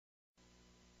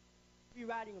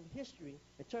rewriting of history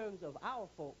in terms of our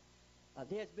folk,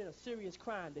 there has been a serious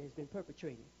crime that has been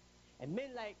perpetrated. And men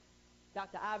like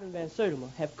Dr. Ivan Van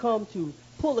Sertima have come to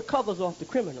pull the covers off the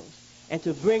criminals and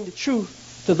to bring the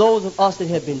truth to those of us that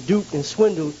have been duped and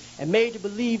swindled and made to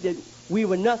believe that we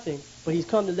were nothing, but he's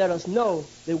come to let us know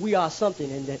that we are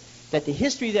something, and that the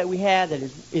history that we have that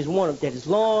is one that is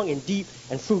long and deep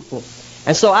and fruitful.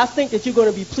 And so I think that you're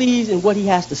going to be pleased in what he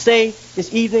has to say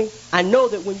this evening. I know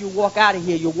that when you walk out of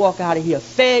here, you'll walk out of here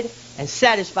fed and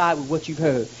satisfied with what you've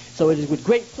heard. So it is with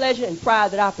great pleasure and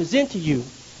pride that I present to you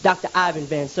Dr. Ivan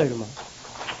Van Sertima.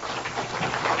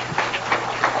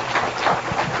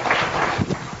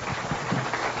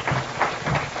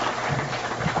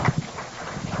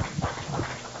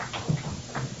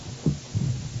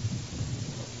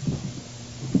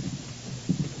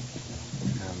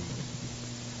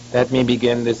 Let me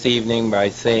begin this evening by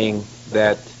saying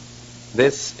that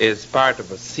this is part of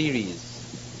a series.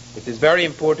 It is very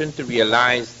important to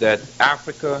realize that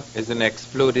Africa is an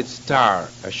exploded star,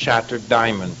 a shattered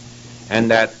diamond,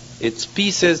 and that its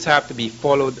pieces have to be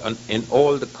followed in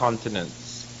all the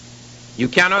continents. You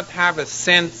cannot have a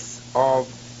sense of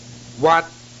what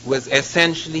was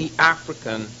essentially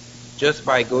African just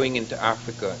by going into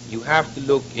Africa. You have to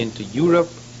look into Europe,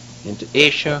 into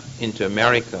Asia, into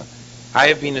America. I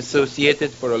have been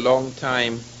associated for a long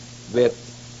time with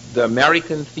the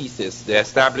American thesis, the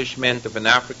establishment of an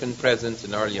African presence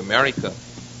in early America.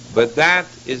 But that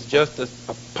is just a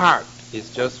part,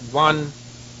 is just one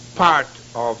part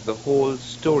of the whole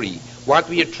story. What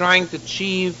we are trying to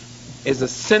achieve is a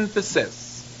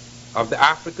synthesis of the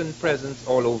African presence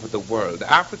all over the world.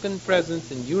 The African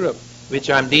presence in Europe, which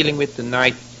I'm dealing with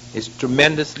tonight, is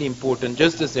tremendously important,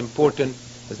 just as important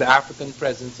as the African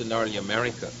presence in early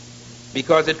America.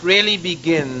 Because it really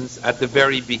begins at the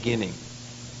very beginning.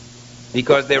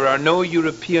 Because there are no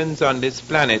Europeans on this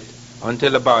planet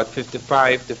until about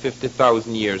 55 to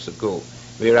 50,000 years ago,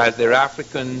 whereas there are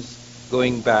Africans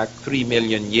going back 3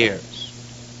 million years.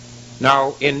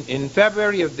 Now, in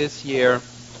February of this year,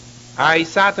 I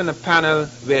sat on a panel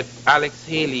with Alex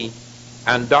Haley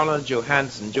and Donald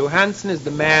Johanson. Johanson is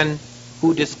the man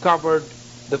who discovered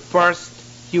the first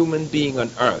human being on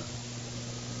Earth.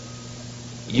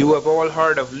 You have all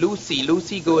heard of Lucy.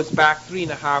 Lucy goes back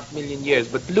 3.5 million years.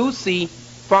 But Lucy,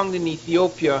 found in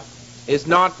Ethiopia, is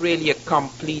not really a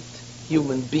complete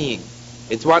human being.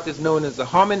 It's what is known as a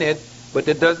hominid, but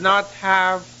it does not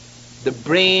have the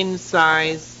brain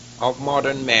size of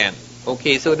modern man.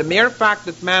 Okay, so the mere fact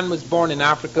that man was born in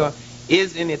Africa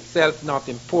is in itself not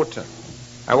important.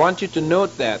 I want you to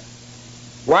note that.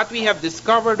 What we have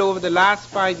discovered over the last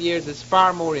 5 years is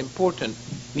far more important.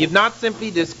 We have not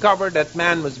simply discovered that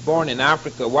man was born in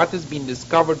Africa. What has been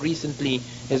discovered recently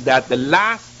is that the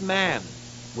last man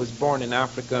was born in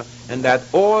Africa, and that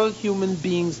all human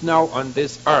beings now on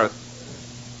this earth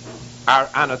are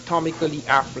anatomically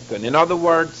African. In other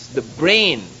words, the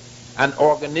brain and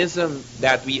organism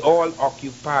that we all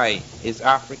occupy is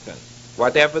African,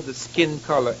 whatever the skin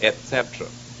color, etc.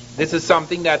 This is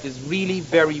something that is really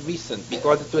very recent,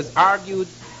 because it was argued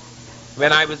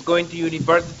when I was going to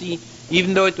university.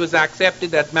 Even though it was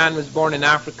accepted that man was born in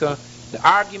Africa, the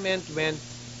argument went,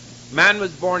 man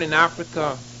was born in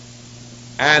Africa,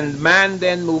 and man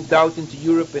then moved out into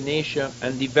Europe and Asia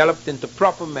and developed into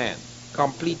proper man,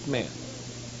 complete man.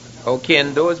 Okay,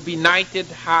 and those benighted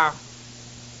half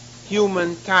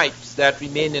human types that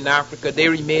remained in Africa, they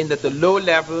remained at a low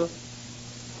level,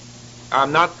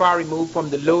 not far removed from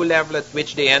the low level at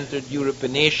which they entered Europe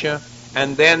and Asia.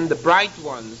 And then the bright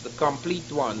ones, the complete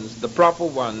ones, the proper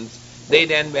ones, they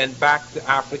then went back to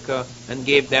Africa and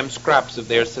gave them scraps of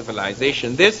their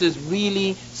civilization. This is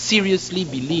really seriously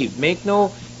believed. Make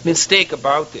no mistake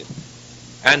about it.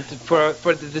 And for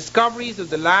the discoveries of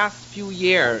the last few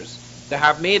years to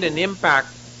have made an impact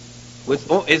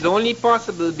is only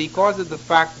possible because of the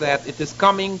fact that it is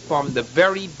coming from the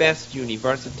very best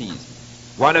universities.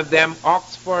 One of them,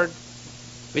 Oxford,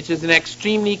 which is an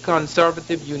extremely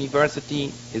conservative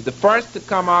university, is the first to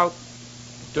come out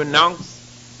to announce,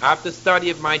 after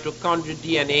study of mitochondrial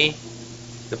DNA,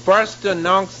 the first to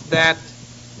announce that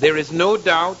there is no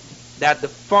doubt that the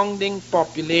founding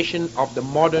population of the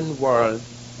modern world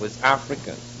was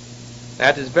African.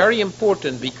 That is very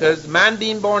important, because man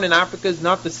being born in Africa is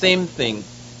not the same thing.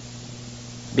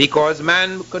 Because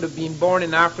man could have been born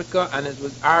in Africa, and it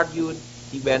was argued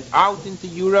he went out into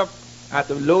Europe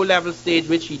at a low-level stage,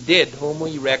 which he did, Homo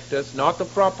erectus, not a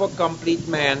proper, complete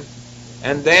man,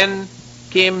 and then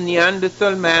came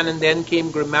Neanderthal man, and then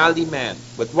came Grimaldi man.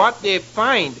 But what they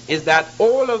find is that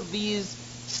all of these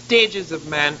stages of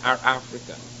man are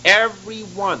African. Every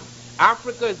one.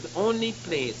 Africa is the only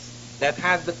place that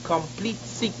has the complete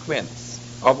sequence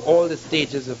of all the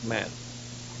stages of man.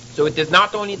 So it is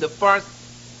not only the first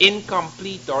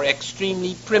incomplete or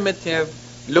extremely primitive,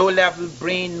 low-level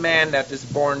brain man that is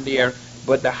born there,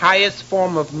 but the highest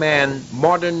form of man,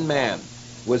 modern man,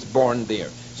 was born there.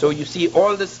 So you see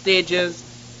all the stages.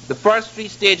 The first three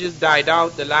stages died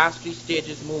out. The last three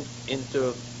stages moved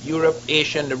into Europe,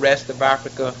 Asia, and the rest of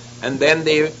Africa. And then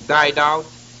they died out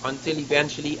until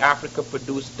eventually Africa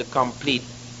produced the complete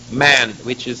man,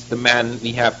 which is the man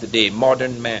we have today,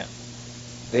 modern man.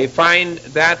 They find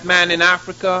that man in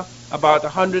Africa about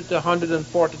 100 to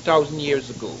 140,000 years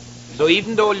ago. So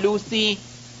even though Lucy,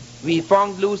 we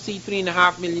found Lucy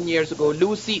 3.5 million years ago,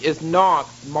 Lucy is not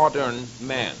modern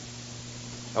man.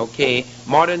 Okay,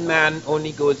 modern man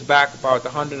only goes back about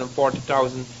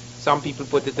 140,000. Some people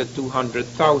put it at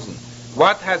 200,000.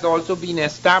 What has also been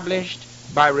established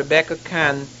by Rebecca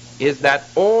Kahn is that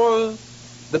all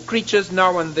the creatures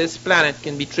now on this planet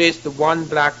can be traced to one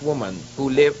black woman who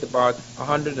lived about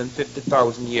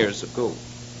 150,000 years ago.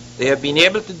 They have been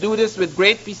able to do this with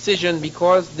great precision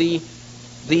because the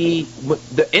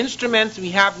instruments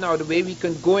we have now, the way we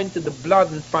can go into the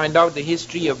blood and find out the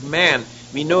history of man,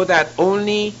 we know that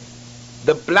only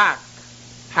the black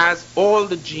has all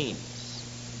the genes.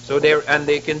 So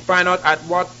they can find out at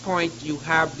what point you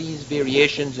have these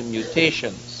variations and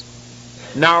mutations.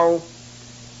 Now,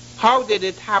 how did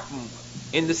it happen?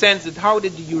 In the sense that how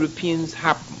did the Europeans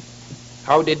happen?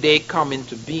 How did they come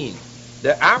into being?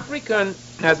 The African,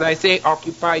 as I say,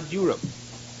 occupied Europe.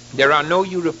 There are no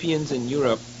Europeans in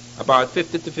Europe about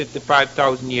 50 to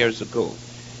 55,000 years ago.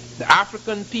 The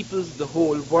African peoples the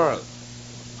whole world.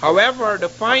 However, the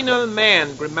final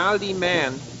man, Grimaldi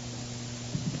man,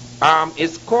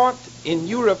 is caught in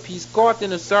Europe. He's caught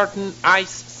in a certain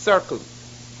ice circle.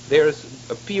 There's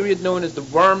a period known as the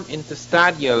worm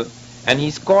interstadial, and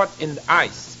he's caught in the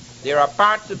ice. There are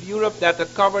parts of Europe that are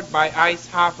covered by ice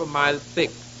half a mile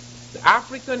thick. The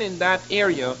African in that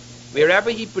area,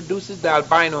 wherever he produces the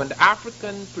albino, and the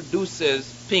African produces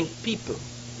pink people,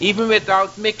 even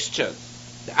without mixtures.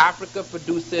 The Africa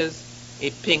produces a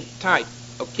pink type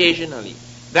occasionally.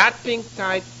 That pink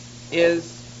type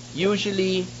is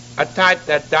usually a type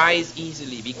that dies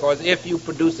easily, because if you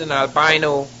produce an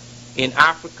albino in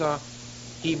Africa,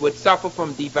 he would suffer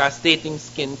from devastating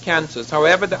skin cancers.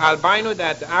 However, the albino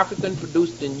that the African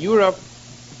produced in Europe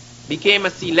became a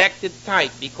selected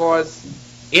type, because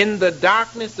in the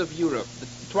darkness of Europe, the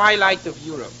twilight of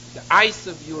Europe, the ice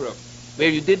of Europe, where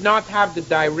you did not have the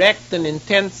direct and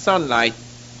intense sunlight,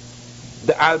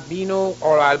 the albino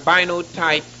or albino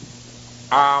type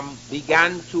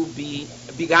began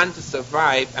to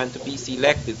survive and to be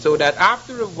selected. So that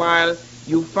after a while,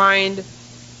 you find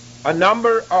a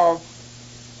number of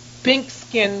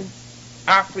pink-skinned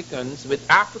Africans with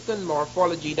African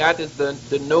morphology, that is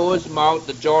the nose, mouth,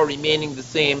 the jaw remaining the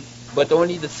same, but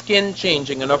only the skin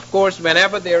changing. And of course,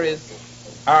 whenever there is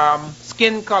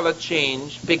skin color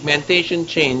change, pigmentation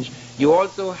change, you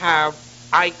also have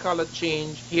eye color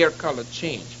change, hair color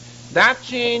change. That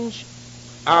change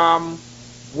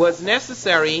was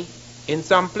necessary in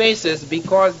some places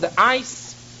because the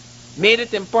ice made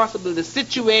it impossible. The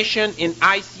situation in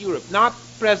ice Europe, not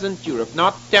present Europe,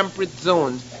 not temperate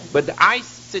zones, but the ice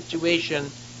situation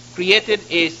created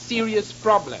a serious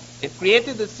problem. It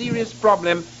created a serious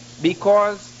problem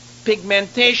because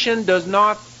pigmentation does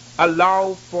not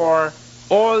allow for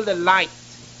all the light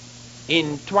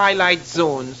in twilight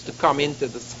zones to come into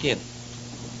the skin.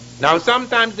 Now,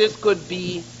 sometimes this could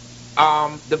be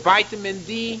the vitamin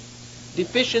D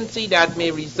deficiency that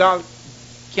may result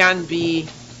can be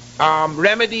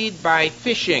remedied by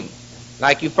fishing.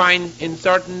 Like you find in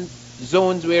certain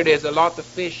zones where there's a lot of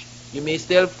fish, you may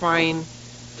still find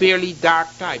fairly dark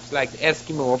types like the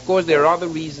Eskimo. Of course, there are other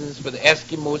reasons for the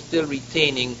Eskimo still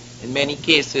retaining, in many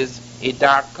cases, a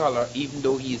dark color, even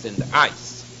though he's in the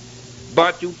ice.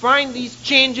 But you find these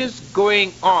changes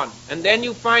going on. And then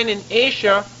you find in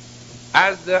Asia,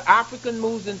 as the African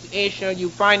moves into Asia, you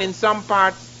find in some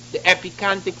parts the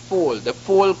epicantic fold, the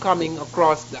fold coming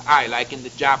across the eye, like in the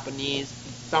Japanese,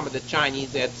 some of the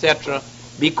Chinese, etc.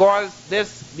 Because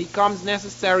this becomes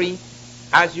necessary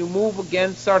as you move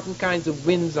against certain kinds of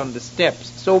winds on the steppes.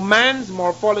 So man's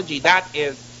morphology, that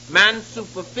is, man's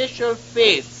superficial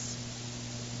face,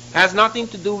 has nothing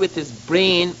to do with his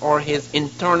brain or his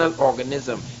internal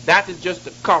organism. That is just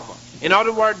a cover. In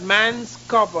other words, man's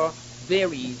cover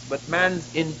varies, but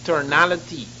man's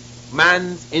internality,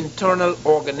 man's internal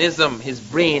organism, his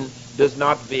brain, does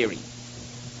not vary.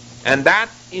 And that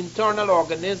internal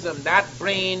organism, that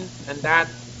brain, and that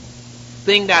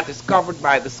thing that is covered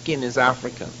by the skin is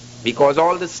African, because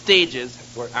all the stages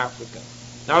were African.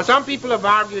 Now, some people have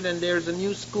argued, and there's a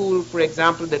new school, for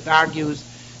example, that argues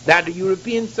that the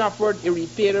Europeans suffered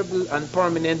irreparable and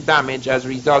permanent damage as a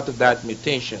result of that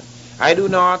mutation. I do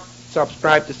not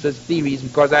subscribe to such theories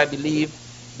because I believe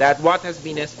that what has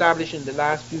been established in the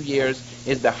last few years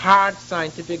is the hard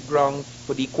scientific ground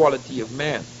for the equality of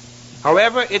man.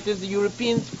 However, it is the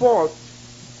Europeans' fault,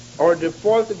 or the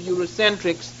fault of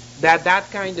Eurocentrics, that that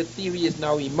kind of theory is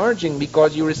now emerging,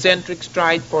 because Eurocentrics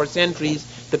tried for centuries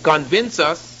to convince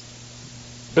us,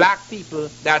 black people,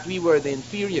 that we were the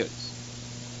inferiors.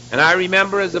 And I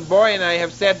remember as a boy, and I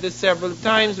have said this several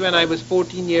times, when I was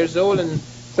 14 years old and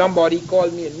somebody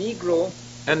called me a Negro,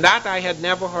 and that I had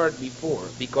never heard before,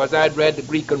 because I had read the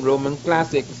Greek and Roman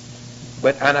classics,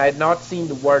 and I had not seen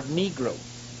the word Negro.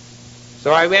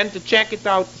 So I went to check it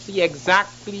out to see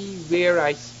exactly where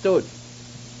I stood.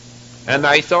 And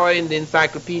I saw in the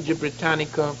Encyclopedia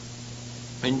Britannica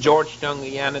in Georgetown,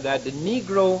 Guyana, that the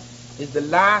Negro is the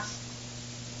last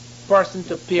person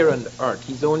to appear on the earth.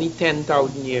 He's only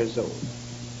 10,000 years old.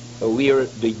 So we are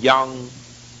the young,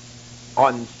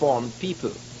 unformed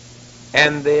people.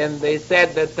 And then they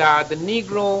said that the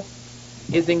Negro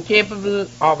is incapable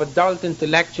of adult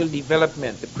intellectual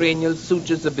development. The cranial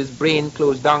sutures of his brain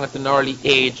close down at an early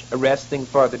age, arresting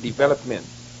further development.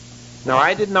 Now,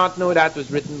 I did not know that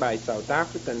was written by South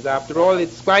Africans. After all,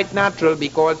 it's quite natural,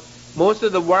 because most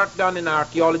of the work done in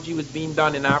archaeology was being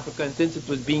done in Africa, and since it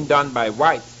was being done by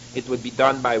whites, it would be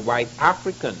done by white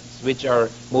Africans, which are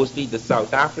mostly the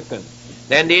South Africans.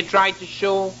 Then they tried to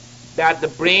show that the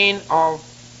brain of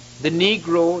the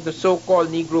Negro, the so-called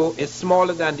Negro, is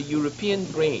smaller than the European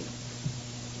brain.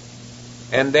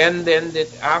 And then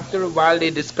after a while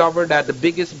they discovered that the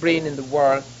biggest brain in the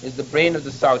world is the brain of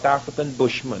the South African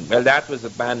Bushman. Well, that was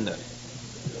abandoned.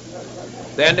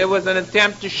 Then there was an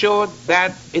attempt to show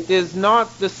that it is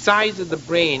not the size of the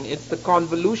brain, it's the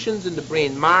convolutions in the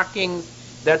brain, markings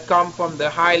that come from the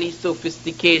highly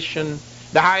sophisticated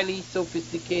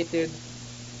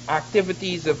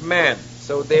activities of man.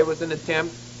 So there was an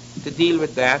attempt to deal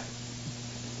with that.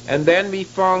 And then we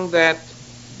found that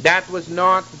that was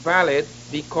not valid,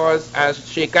 because, as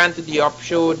Sheikh Anthony Diop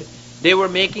showed, they were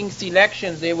making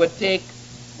selections. They would take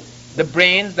the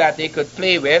brains that they could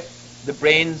play with, the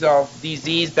brains of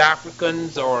diseased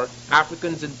Africans or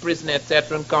Africans in prison,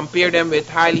 etc., and compare them with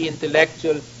highly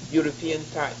intellectual European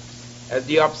types. As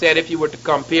Diop said, if you were to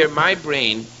compare my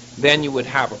brain, then you would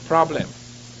have a problem.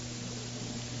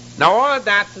 Now all of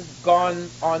that has gone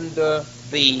under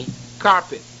the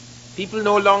carpet. People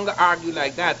no longer argue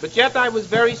like that. But yet I was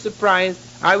very surprised.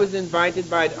 I was invited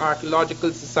by the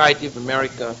Archaeological Society of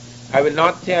America. I will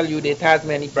not tell you that it has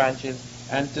many branches,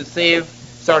 and to save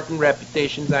certain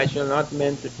reputations I shall not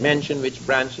mention which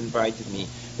branch invited me.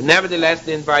 But nevertheless,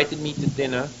 they invited me to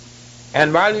dinner.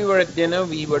 And while we were at dinner,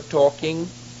 we were talking,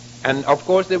 and of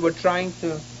course they were trying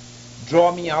to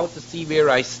draw me out to see where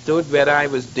I stood, whether I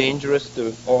was dangerous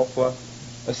to offer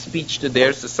a speech to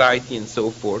their society and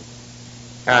so forth,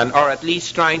 and or at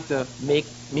least trying to make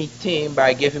me tame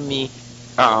by giving me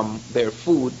their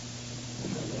food,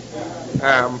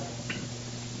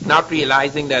 not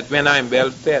realizing that when I'm well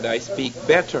fed I speak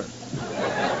better.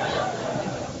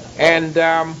 And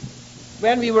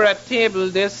when we were at table,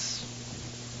 this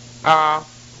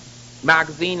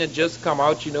magazine had just come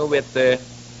out, you know, with the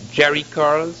Jerry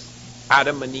curls,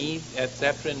 Adam and Eve,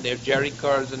 etc., and their Jerry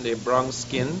curls and their brown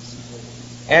skins.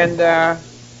 And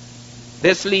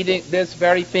this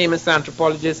very famous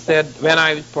anthropologist said, when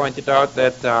I pointed out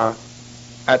that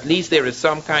at least there is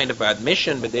some kind of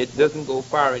admission, but it doesn't go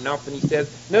far enough, and he says,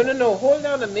 no, hold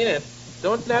on a minute.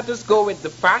 Don't let us go with the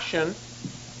fashion.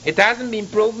 It hasn't been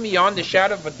proven beyond the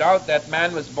shadow of a doubt that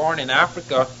man was born in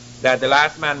Africa, that the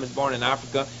last man was born in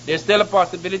Africa. There's still a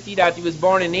possibility that he was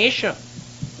born in Asia.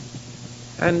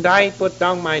 And I put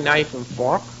down my knife and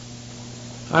fork,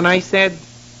 and I said,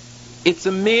 it's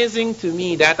amazing to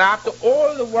me that after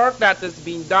all the work that has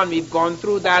been done, we've gone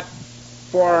through that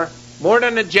for more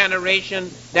than a generation,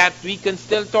 that we can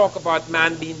still talk about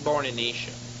man being born in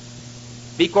Asia.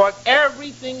 Because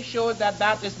everything shows that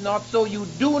that is not so. You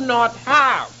do not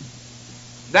have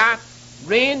that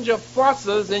range of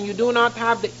fossils, and you do not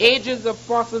have the ages of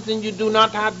fossils, and you do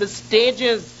not have the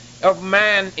stages of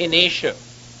man in Asia.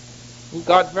 He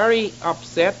got very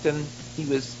upset, and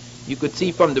you could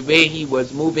see from the way he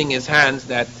was moving his hands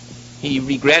that he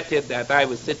regretted that I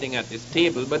was sitting at his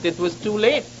table, but it was too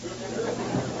late.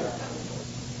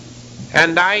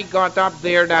 And I got up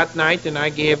there that night and I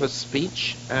gave a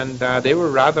speech, and they were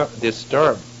rather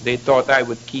disturbed. They thought I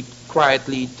would keep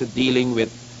quietly to dealing with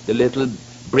the little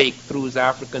breakthroughs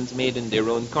Africans made in their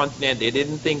own continent. They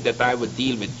didn't think that I would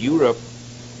deal with Europe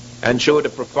and show the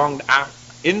profound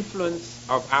influence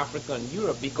of Africa and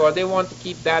Europe, because they want to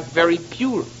keep that very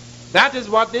pure. That is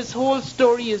what this whole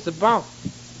story is about.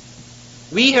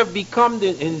 We have become the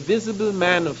invisible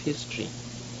man of history.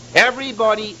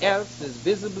 Everybody else is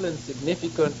visible and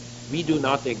significant. We do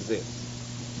not exist.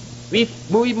 We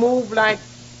move like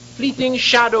fleeting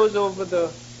shadows over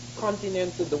the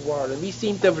continents of the world, and we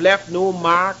seem to have left no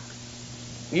mark.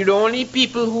 We're the only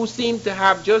people who seem to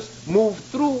have just moved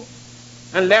through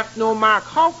and left no mark.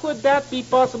 How could that be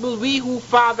possible? We who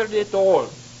fathered it all.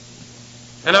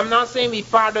 And I'm not saying we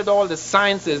fathered all the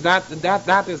sciences.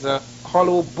 That is a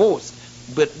hollow boast.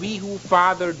 But we who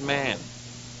fathered man.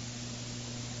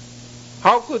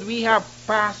 How could we have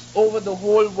passed over the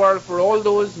whole world for all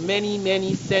those many,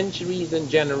 many centuries and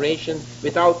generations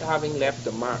without having left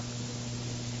a mark?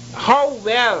 How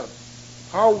well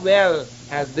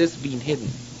has this been hidden?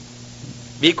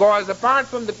 Because apart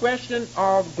from the question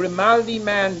of Grimaldi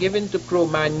man given to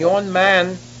Cro-Magnon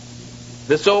man,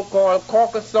 the so-called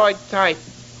Caucasoid type,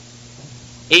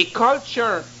 a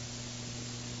culture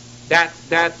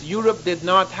that Europe did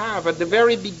not have. At the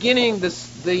very beginning,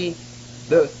 the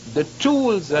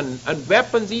tools and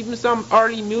weapons, even some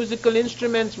early musical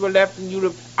instruments were left in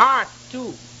Europe. Art,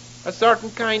 too. A certain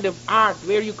kind of art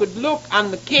where you could look on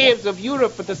the caves of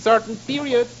Europe at a certain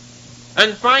period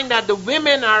and find that the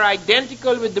women are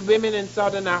identical with the women in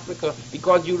southern Africa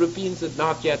because Europeans had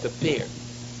not yet appeared.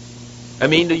 I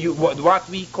mean, what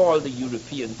we call the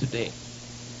European today.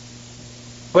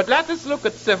 But let us look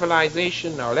at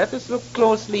civilization now. Let us look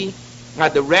closely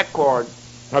at the record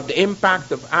of the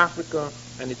impact of Africa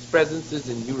and its presences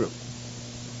in Europe.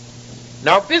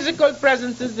 Now, physical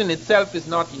presences in itself is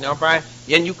not enough, and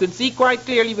you can see quite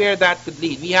clearly where that could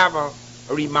lead. We have a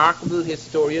remarkable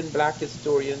historian, black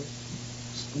historian,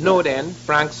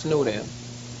 Frank Snowden.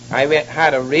 I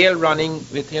had a real running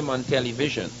with him on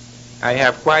television. I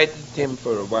have quieted him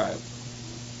for a while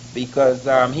because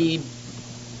he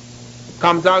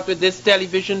comes out with this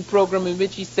television program in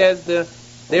which he says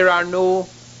there are no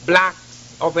blacks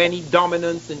of any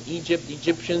dominance in Egypt. The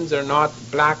Egyptians are not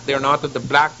black. They're not of the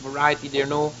black variety. There are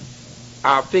no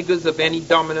figures of any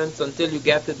dominance until you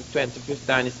get to the 25th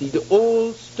dynasty. The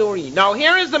old story. Now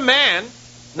here is a man.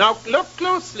 Now look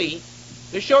closely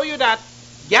to show you that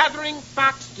gathering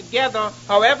facts together,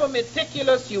 however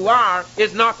meticulous you are,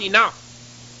 is not enough.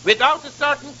 Without a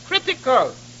certain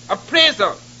critical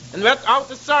appraisal and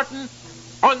without a certain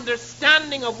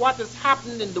understanding of what has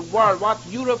happened in the world, what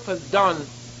Europe has done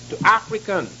to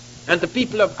Africans and the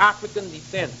people of African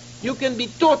descent, you can be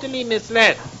totally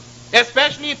misled,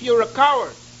 especially if you're a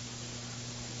coward.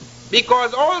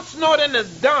 Because all Snowden has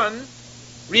done,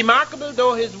 remarkable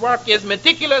though his work is,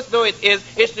 meticulous though it is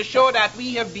to show that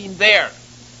we have been there.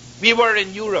 We were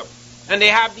in Europe. And they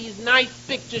have these nice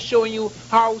pictures showing you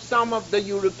how some of the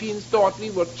Europeans thought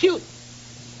we were cute.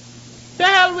 The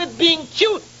hell with being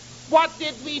cute. What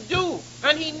did we do?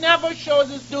 And he never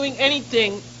shows us doing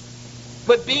anything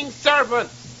but being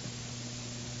servants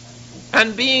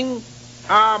and being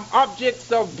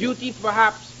objects of beauty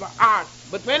perhaps for art.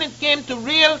 But when it came to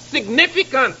real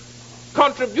significant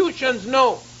contributions,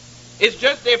 no. It's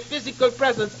just a physical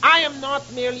presence. I am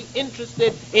not merely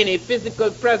interested in a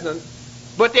physical presence,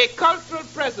 but a cultural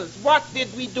presence. What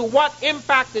did we do? What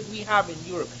impact did we have in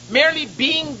Europe? Merely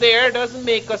being there doesn't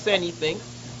make us anything.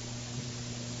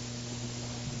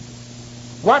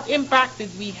 What impact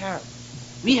did we have?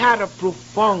 We had a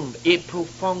profound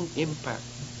impact.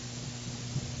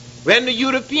 When the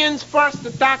Europeans first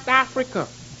attacked Africa,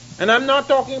 and I'm not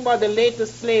talking about the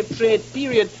latest slave trade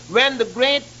period, when the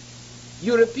great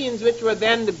Europeans, which were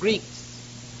then the Greeks,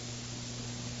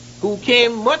 who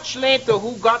came much later,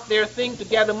 who got their thing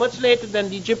together much later than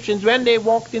the Egyptians, when they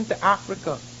walked into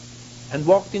Africa and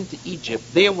walked into Egypt,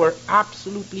 they were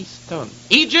absolutely stunned.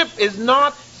 Egypt is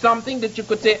not something that you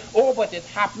could say, oh, but it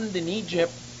happened in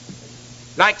Egypt.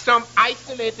 Like some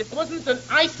isolate. It wasn't an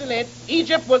isolate.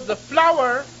 Egypt was the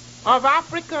flower of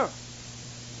Africa.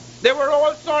 There were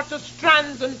all sorts of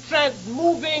strands and threads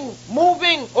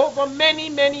moving over many,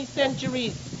 many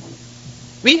centuries.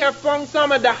 We have found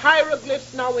some of the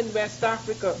hieroglyphs now in West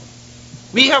Africa.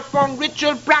 We have found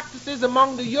ritual practices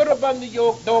among the Yoruba and the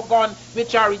Dogon,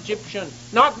 which are Egyptian.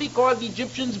 Not because the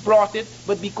Egyptians brought it,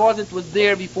 but because it was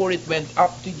there before it went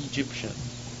up to the Egyptians.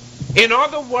 In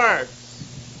other words,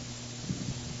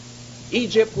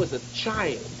 Egypt was a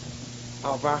child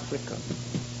of Africa.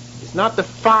 It's not the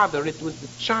father, it was the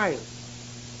child.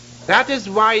 That is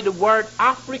why the word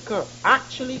Africa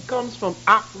actually comes from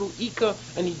Afro-Ika,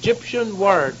 an Egyptian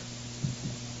word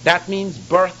that means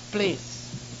birthplace.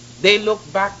 They look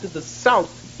back to the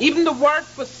south. Even the word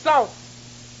for south,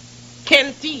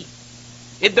 Kenti,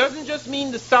 It doesn't just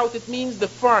mean the south, it means the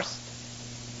first.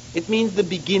 It means the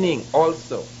beginning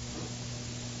also.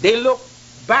 They look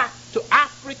back to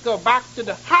Africa, back to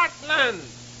the heartland,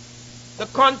 the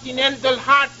continental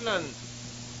heartland,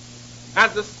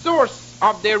 as the source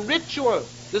of their ritual,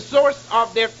 the source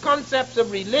of their concepts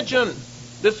of religion,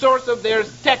 the source of their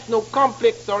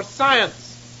techno-complex or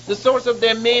science, the source of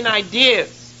their main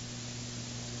ideas.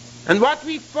 And what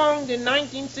we found in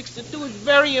 1962 is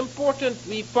very important.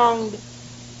 We found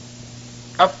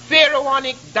a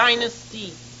pharaonic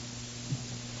dynasty,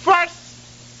 first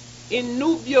in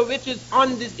Nubia, which is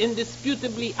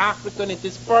indisputably African. It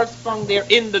is first found there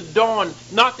in the dawn,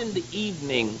 not in the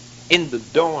evening, in the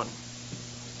dawn.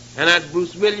 And as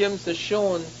Bruce Williams has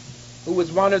shown, who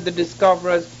was one of the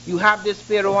discoverers, you have this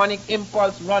pharaonic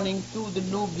impulse running through the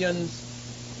Nubians,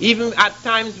 even at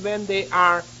times when they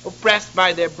are oppressed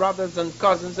by their brothers and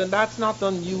cousins, and that's not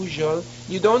unusual.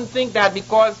 You don't think that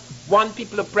because one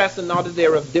people oppress another,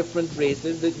 they're of different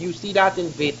races. That you see that in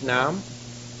Vietnam.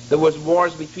 There was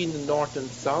wars between the North and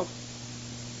South.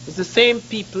 It's the same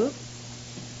people.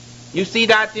 You see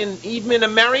that even in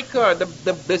America,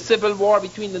 the civil war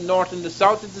between the North and the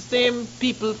South, it's the same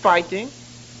people fighting.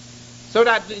 So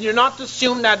that you're not to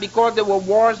assume that because there were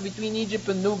wars between Egypt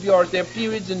and Nubia, or there are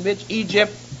periods in which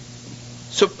Egypt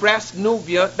suppressed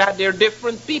Nubia, that they're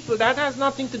different people. That has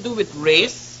nothing to do with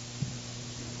race.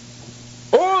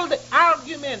 All the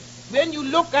arguments, when you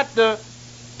look at the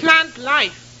plant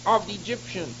life of the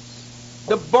Egyptians,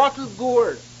 the bottle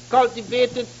gourd,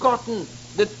 cultivated cotton,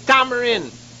 the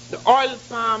tamarind, the oil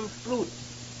palm fruit,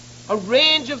 a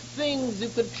range of things, you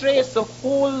could trace a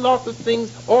whole lot of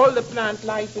things. All the plant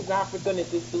life is African,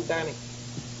 it is Sudanic.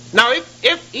 Now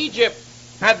if Egypt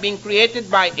had been created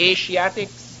by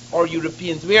Asiatics or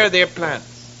Europeans, where are their plants?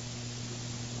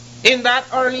 In that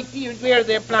early period, where are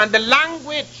their plants? The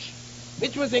language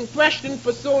which was in question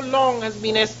for so long has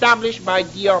been established by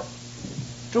Diop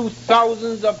through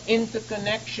thousands of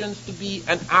interconnections to be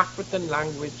an African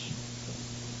language.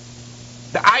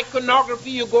 The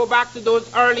iconography, you go back to those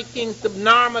early kings, to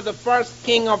Narmer, the first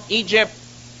king of Egypt.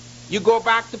 You go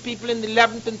back to people in the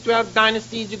 11th and 12th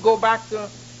dynasties. You go back to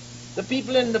the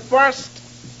people in the first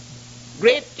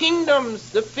great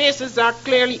kingdoms. The faces are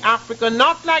clearly African,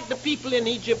 not like the people in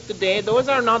Egypt today. Those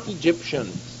are not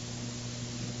Egyptians.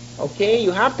 Okay,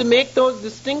 you have to make those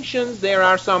distinctions. There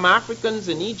are some Africans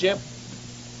in Egypt,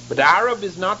 but Arab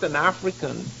is not an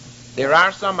African. There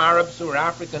are some Arabs who are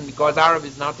African because Arab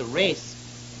is not a race.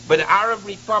 But the Arab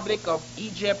Republic of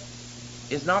Egypt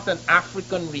is not an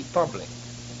African republic.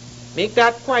 Make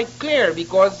that quite clear,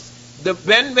 because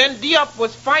when Diop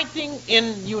was fighting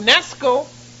in UNESCO,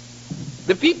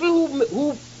 the people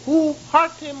who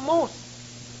hurt him most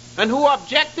and who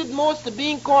objected most to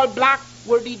being called black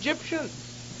were the Egyptians,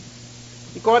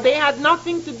 because they had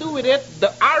nothing to do with it.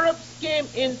 The Arabs came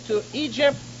into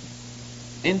Egypt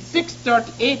in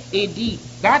 638 AD.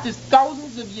 That is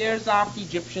thousands of years after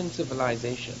Egyptian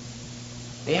civilization.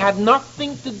 They had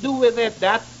nothing to do with it.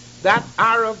 That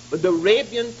Arab, the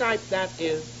Arabian type that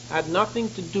is, had nothing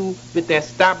to do with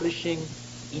establishing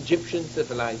Egyptian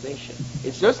civilization.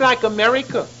 It's just like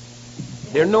America.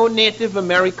 There are no Native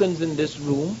Americans in this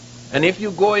room. And if you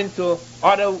go into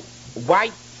other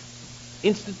white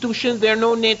institutions, there are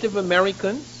no Native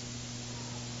Americans.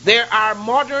 There are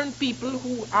modern people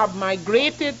who have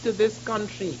migrated to this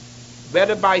country,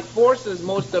 whether by force, as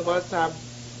most of us have,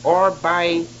 or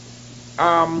by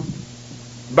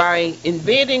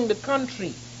invading the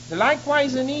country.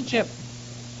 Likewise in Egypt,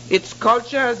 its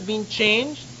culture has been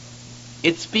changed.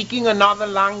 It's speaking another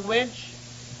language.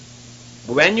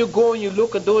 When you go and you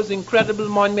look at those incredible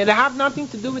monuments, they have nothing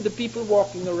to do with the people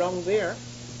walking around there.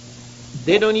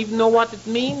 They don't even know what it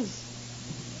means.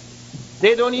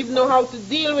 They don't even know how to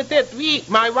deal with it.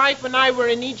 My wife and I were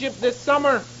in Egypt this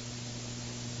summer,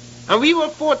 and we were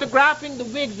photographing the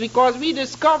wigs because we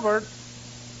discovered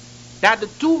that the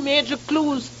two major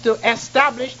clues to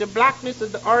establish the blackness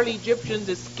of the early Egyptians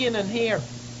is skin and hair.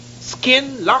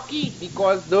 Skin, lucky,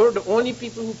 because they're the only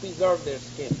people who preserved their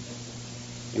skin.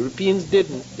 Europeans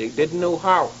didn't. They didn't know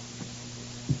how.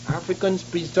 Africans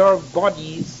preserved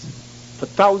bodies for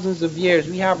thousands of years.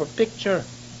 We have a picture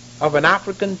of an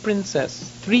African princess,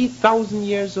 3,000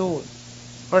 years old.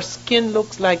 Her skin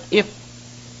looks like if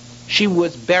she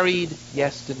was buried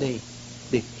yesterday.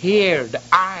 The hair, the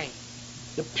eye,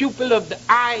 the pupil of the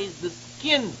eyes, the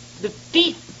skin, the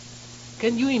teeth.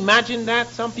 Can you imagine that?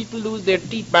 Some people lose their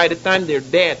teeth by the time they're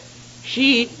dead.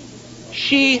 She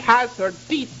has her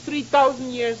teeth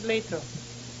 3,000 years later.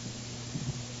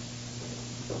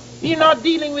 We're not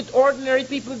dealing with ordinary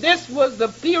people. This was the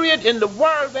period in the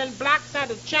world when blacks had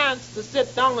a chance to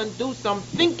sit down and do some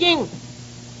thinking.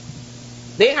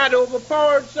 They had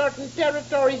overpowered certain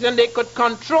territories and they could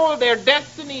control their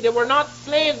destiny. They were not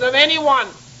slaves of anyone.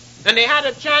 And they had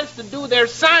a chance to do their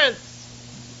science.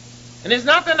 And it's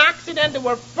not an accident. They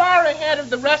were far ahead of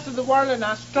the rest of the world in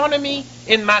astronomy,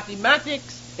 in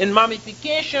mathematics, in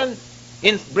mummification,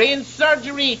 in brain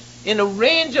surgery, in a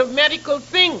range of medical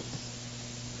things.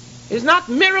 It's not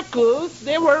miracles.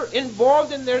 They were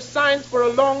involved in their science for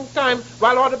a long time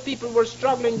while other people were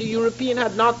struggling. The European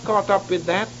had not caught up with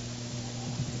that.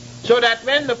 So that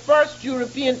when the first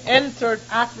European entered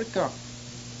Africa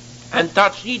and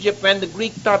touched Egypt, when the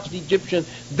Greek touched the Egyptians,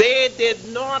 they did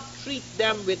not treat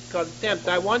them with contempt.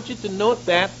 I want you to note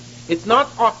that. It's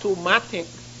not automatic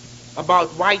about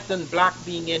white and black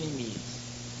being enemies.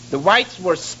 The whites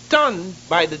were stunned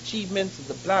by the achievements of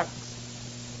the blacks.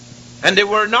 And they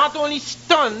were not only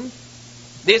stunned,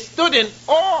 they stood in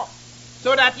awe.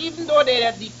 So that even though they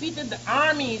had defeated the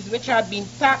armies which had been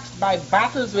taxed by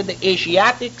battles with the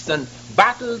Asiatics and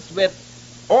battles with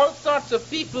all sorts of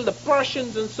people, the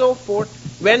Persians and so forth,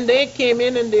 when they came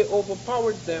in and they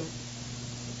overpowered them,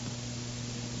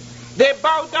 they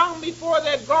bowed down before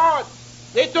their God.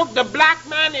 They took the black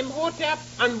man Imhotep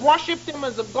and worshipped him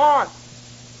as a god.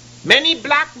 Many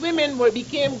black women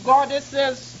became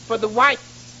goddesses for the whites.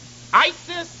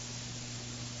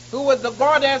 Isis, who was the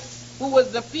goddess, who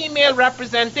was the female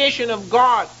representation of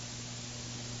God,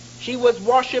 she was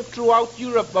worshipped throughout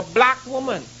Europe, a black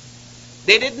woman.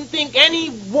 They didn't think any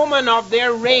woman of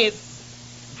their race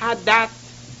had that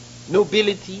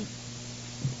nobility.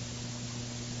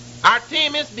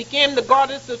 Artemis became the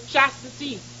goddess of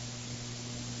chastity.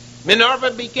 Minerva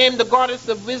became the goddess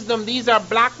of wisdom. These are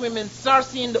black women.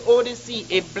 Circe in the Odyssey,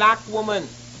 a black woman.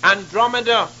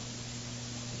 Andromeda,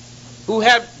 who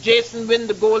helped Jason win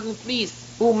the Golden Fleece,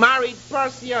 who married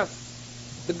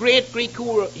Perseus, the great Greek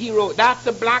hero. That's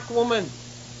a black woman.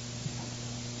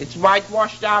 It's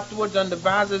whitewashed afterwards on the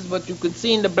vases, but you could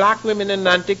see in the black women in the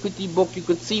antiquity book, you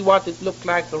could see what it looked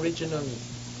like originally.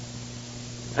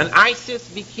 And Isis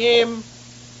became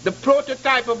the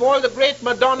prototype of all the great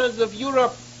Madonnas of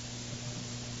Europe.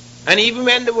 And even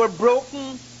when they were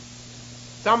broken,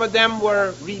 some of them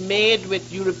were remade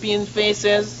with European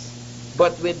faces,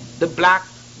 but with the black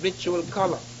ritual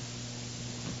color.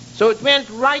 So it went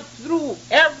right through.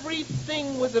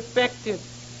 Everything was affected.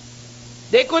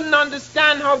 They couldn't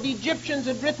understand how the Egyptians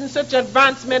had written such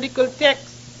advanced medical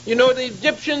texts. You know, the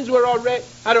Egyptians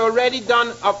had already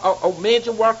done a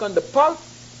major work on the pulse.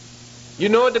 You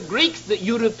know, the Greeks, the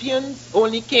Europeans,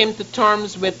 only came to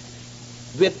terms with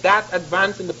that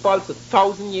advance in the pulse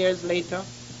 1,000 years later.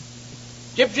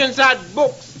 Egyptians had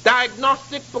books,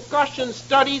 diagnostic percussion,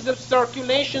 studies of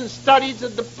circulation, studies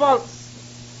of the pulse.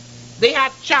 They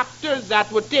had chapters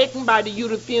that were taken by the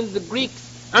Europeans, the Greeks,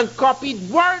 and copied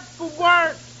word for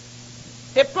word.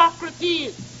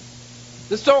 Hippocrates,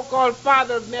 the so-called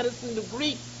father of medicine, the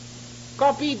Greek,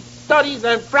 copied studies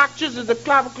and fractures of the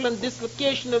clavicle and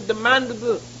dislocation of the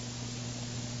mandible.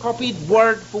 Copied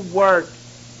word for word.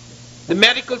 The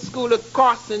medical school of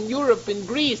Kos in Europe, in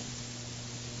Greece,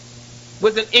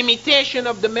 was an imitation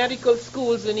of the medical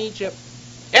schools in Egypt.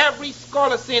 Every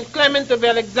scholar, St. Clement of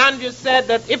Alexandria, said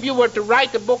that if you were to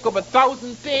write a book of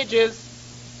 1,000 pages,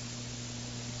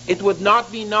 it would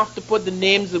not be enough to put the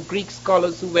names of Greek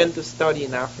scholars who went to study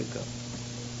in Africa.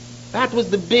 That was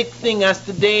the big thing, as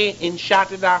today in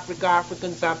shattered Africa,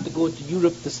 Africans have to go to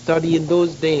Europe to study. In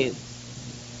those days,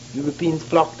 Europeans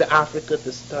flocked to Africa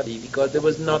to study because there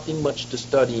was nothing much to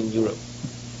study in Europe.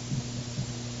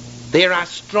 Their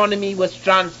astronomy was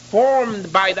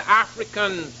transformed by the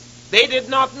Africans. They did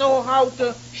not know how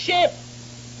to shape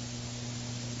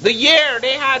the year.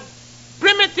 They had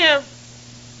primitive,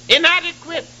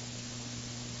 inadequate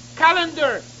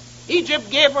calendars. Egypt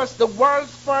gave us the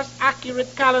world's first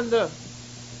accurate calendar,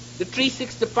 the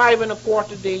 365 and a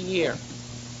quarter day year.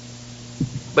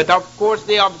 But of course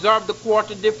they observed the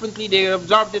quarter differently. They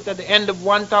observed it at the end of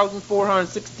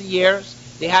 1,460 years.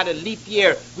 They had a leap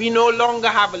year. We no longer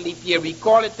have a leap year. We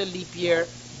call it a leap year,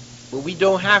 but we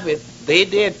don't have it. They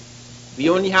did. We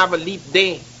only have a leap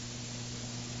day.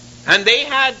 And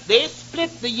they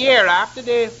split the year. After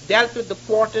they dealt with the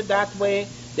quarter that way,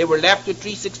 they were left with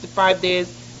 365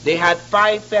 days. They had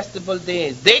 5 festival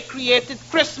days. They created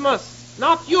Christmas,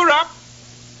 not Europe.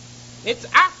 It's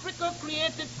Africa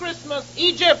created Christmas.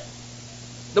 Egypt,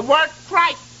 the word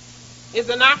Christ is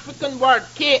an African word,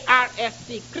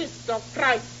 K-R-S-T, Christo,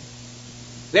 Christ.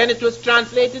 Then it was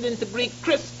translated into Greek,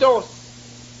 Christos.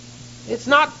 It's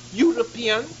not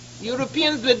European.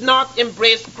 Europeans did not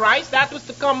embrace Christ. That was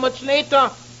to come much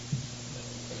later.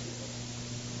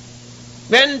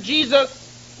 When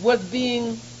Jesus was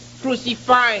being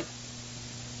crucified,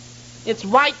 it's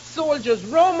white soldiers,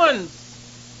 Romans,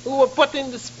 who were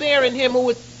putting the spear in him,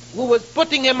 who was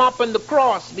putting him up on the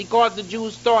cross because the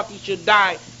Jews thought he should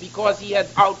die because he had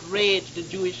outraged the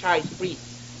Jewish high priest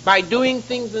by doing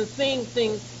things and saying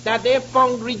things that they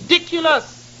found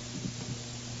ridiculous.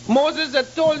 Moses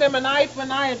had told them an eye for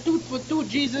an eye, a tooth for tooth.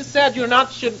 Jesus said,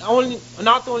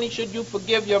 not only should you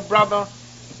forgive your brother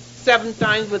 7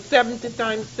 times, but 70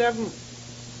 times 7.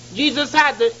 Jesus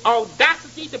had the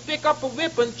audacity to pick up a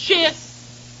whip and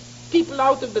chase people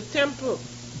out of the temple,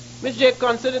 which they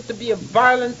considered to be a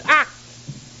violent act.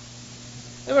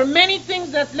 There were many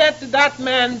things that led to that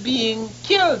man being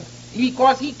killed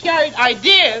because he carried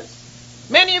ideas,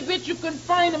 many of which you can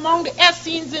find among the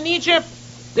Essenes in Egypt.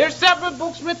 There are several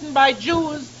books written by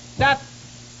Jews that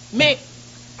make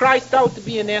Christ out to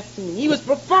be an Essene. He was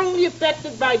profoundly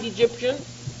affected by the Egyptians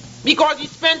because he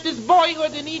spent his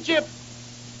boyhood in Egypt.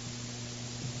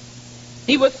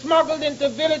 He was smuggled into a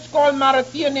village called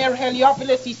Marathea near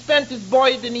Heliopolis. He spent his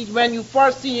boyhood in Egypt. When you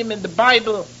first see him in the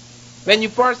Bible, when you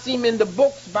first see him in the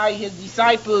books by his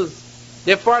disciples,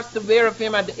 they're first aware of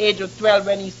him at the age of 12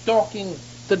 when he's talking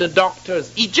to the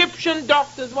doctors. Egyptian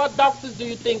doctors, what doctors do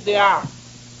you think they are?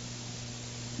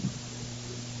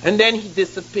 And then he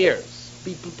disappears.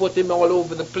 People put him all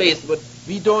over the place, but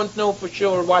we don't know for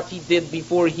sure what he did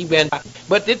before he went back.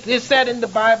 But it is said in the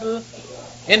Bible,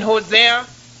 in Hosea,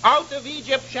 out of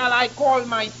Egypt shall I call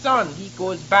my son. He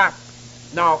goes back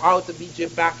now out of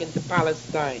Egypt back into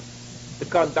Palestine to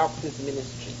conduct his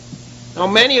ministry. Now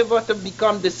many of us have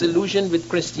become disillusioned with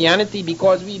Christianity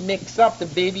because we mix up the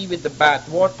baby with the bath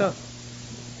water.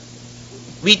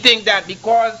 We think that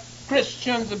because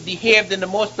Christians have behaved in the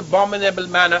most abominable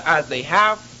manner as they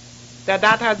have, that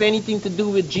has anything to do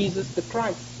with Jesus the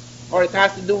Christ, or it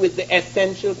has to do with the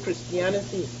essential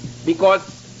Christianity. Because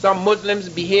some Muslims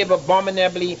behave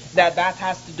abominably, that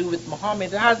has to do with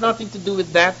Muhammad. It has nothing to do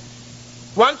with that.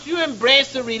 Once you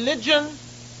embrace a religion,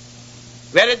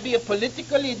 whether it be a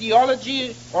political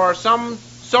ideology or some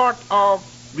sort of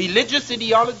religious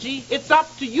ideology, it's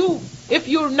up to you. If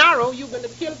you're narrow, you're going to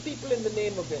kill people in the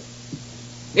name of it.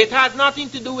 It has nothing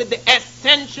to do with the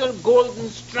essential golden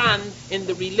strand in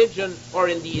the religion or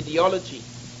in the ideology.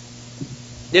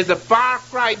 There's a far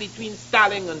cry between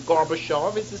Stalin and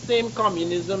Gorbachev. It's the same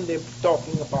communism they're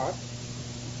talking about.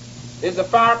 There's a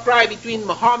far cry between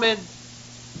Muhammad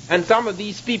and some of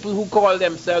these people who call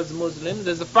themselves Muslims.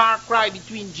 There's a far cry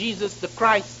between Jesus the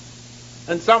Christ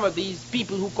and some of these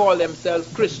people who call themselves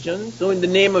Christians, who in the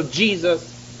name of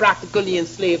Jesus practically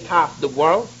enslaved half the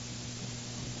world.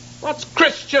 What's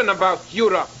Christian about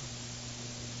Europe?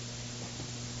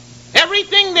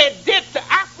 Everything they did to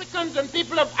Africans and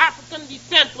people of African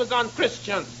descent was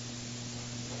un-Christian.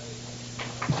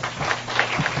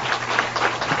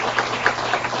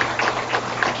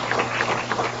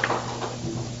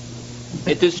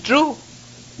 It is true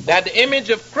that the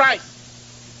image of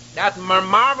Christ, that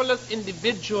marvelous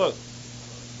individual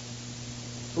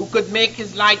who could make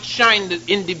his light shine, the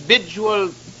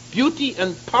individual beauty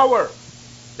and power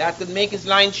that could make his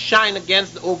light shine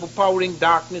against the overpowering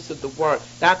darkness of the world,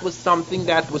 that was something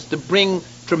that was to bring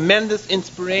tremendous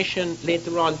inspiration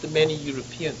later on to many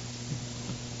Europeans.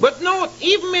 But note,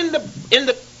 even at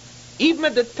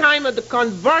the time of the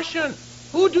conversion,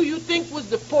 who do you think was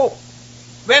the Pope?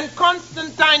 When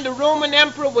Constantine, the Roman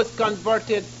emperor, was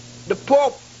converted, the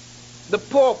Pope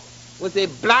was a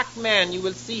black man. You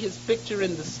will see his picture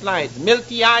in the slides.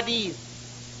 Miltiades,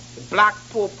 the black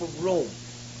Pope of Rome.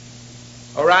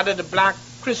 Or rather the black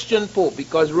Christian Pope,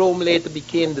 because Rome later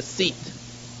became the seat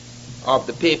of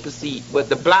the papacy. But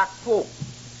the black Pope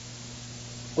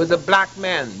was a black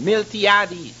man,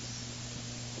 Miltiades,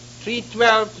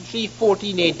 312 to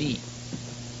 314 AD.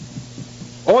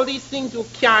 All these things were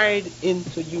carried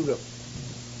into Europe.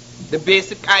 The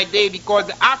basic idea, because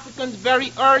the Africans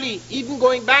very early, even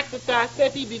going back to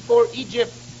Tasseti before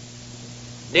Egypt,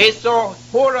 they saw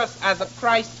Horus as a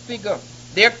Christ figure.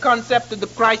 Their concept of the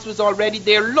Christ was already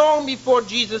there long before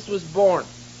Jesus was born.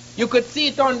 You could see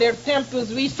it on their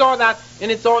temples. We saw that,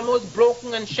 and it's almost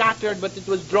broken and shattered, but it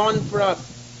was drawn for us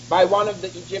by one of the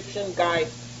Egyptian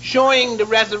guides, showing the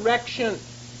resurrection,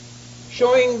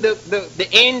 showing the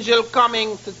angel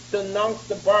coming to announce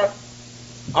the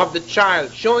birth of the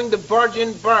child, showing the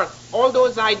virgin birth. All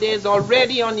those ideas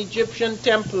already on Egyptian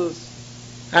temples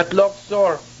at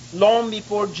Luxor, long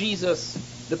before Jesus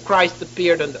the Christ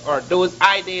appeared on the earth. Those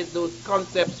ideas, those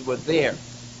concepts were there.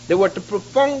 They were to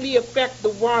profoundly affect the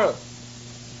world.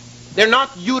 They're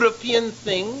not European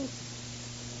things.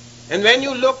 And when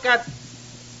you look at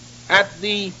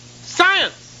the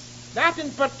science, that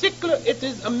in particular, it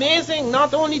is amazing,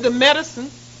 not only the medicine,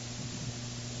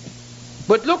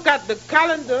 but look at the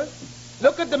calendar,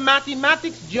 look at the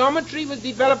mathematics. Geometry was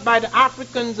developed by the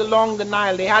Africans along the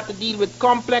Nile. They had to deal with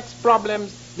complex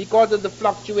problems because of the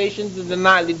fluctuations of the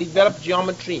Nile. They developed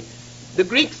geometry. The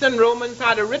Greeks and Romans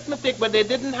had arithmetic, but they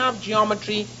didn't have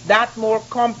geometry, that more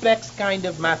complex kind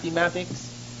of mathematics.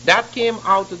 That came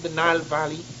out of the Nile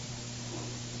Valley.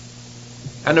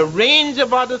 And a range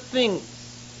of other things.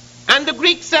 And the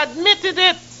Greeks admitted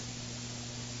it.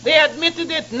 They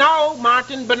admitted it. Now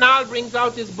Martin Bernal brings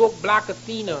out his book, Black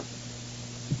Athena.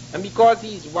 And because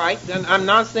he's white, and I'm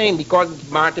not saying because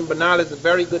Martin Bernal is a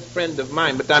very good friend of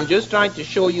mine, but I'm just trying to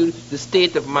show you the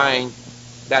state of mind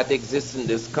that exists in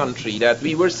this country, that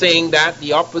we were saying that,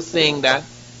 the op was saying that,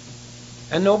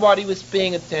 and nobody was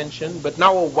paying attention, but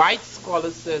now a white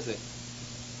scholar says it.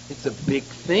 It's a big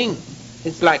thing.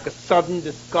 It's like a sudden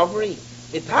discovery.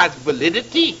 It has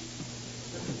validity.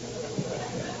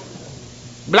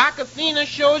 Black Athena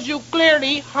shows you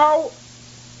clearly how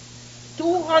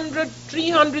 200,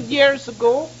 300 years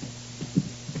ago,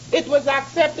 it was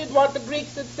accepted what the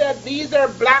Greeks had said. These are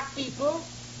black people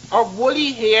of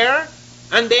woolly hair,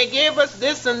 and they gave us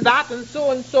this and that and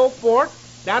so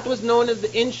forth. That was known as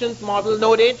the ancient model.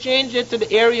 No, they changed it to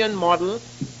the Aryan model.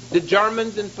 The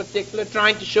Germans in particular,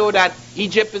 trying to show that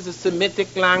Egypt is a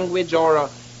Semitic language or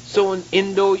so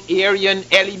Indo-Aryan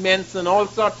elements and all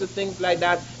sorts of things like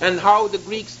that, and how the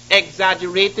Greeks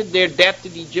exaggerated their debt to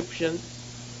the Egyptians,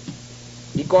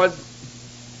 because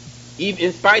even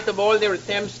in spite of all their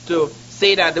attempts to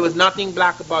say that there was nothing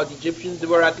black about the Egyptians, they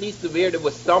were at least aware there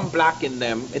was some black in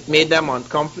them. It made them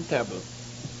uncomfortable.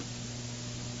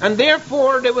 And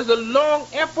therefore there was a long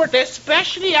effort,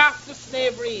 especially after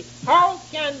slavery. How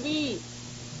can we,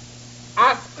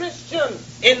 as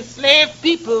Christians, enslave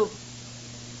people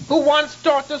who once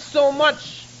taught us so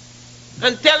much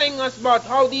and telling us about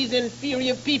how these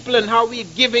inferior people and how we're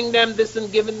giving them this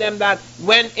and giving them that,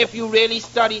 when if you really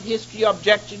studied history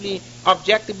objectively,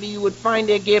 you would find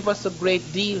they gave us a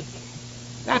great deal.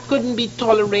 That couldn't be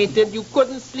tolerated. You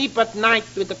couldn't sleep at night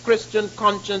with a Christian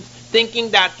conscience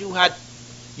thinking that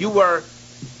you were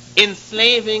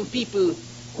enslaving people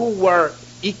who were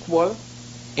equal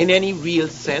in any real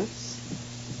sense.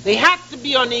 They had to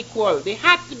be unequal. They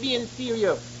had to be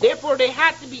inferior. Therefore, they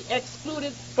had to be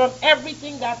excluded from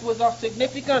everything that was of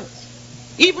significance.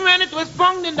 Even when it was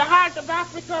found in the heart of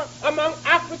Africa, among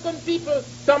African people,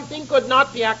 something could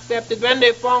not be accepted. When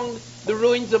they found the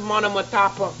ruins of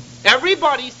Monomotapa,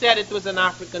 everybody said it was an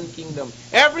African kingdom.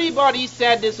 Everybody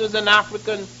said this was an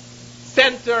African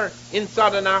center in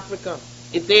southern Africa.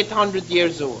 It's 800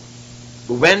 years old.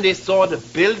 But when they saw the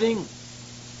building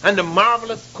and the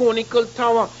marvelous conical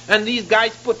tower, and these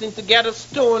guys putting together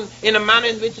stone in a manner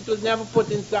in which it was never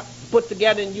put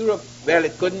together in Europe, well,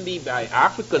 it couldn't be by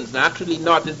Africans, naturally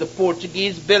not. It's the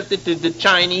Portuguese built it, it's the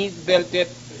Chinese built it,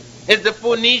 it's the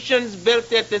Phoenicians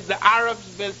built it, it's the Arabs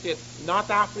built it,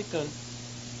 not Africans.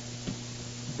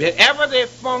 Wherever they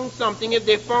found something, if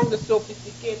they found the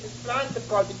sophisticated plant, the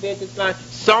cultivated plant,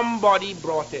 somebody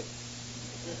brought it.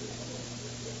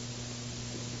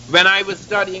 When I was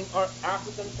studying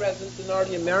African presence in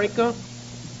early America,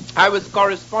 I was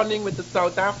corresponding with the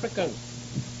South African.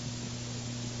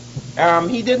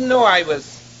 He didn't know I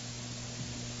was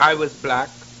black,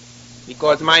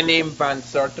 because my name Van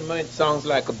Sertima, it sounds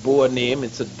like a Boer name,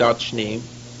 it's a Dutch name.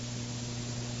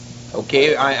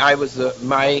 Okay,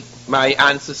 my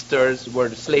ancestors were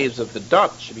the slaves of the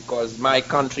Dutch, because my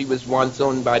country was once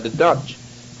owned by the Dutch.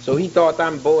 So he thought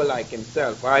I'm Boer like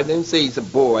himself. I didn't say he's a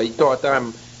Boer, he thought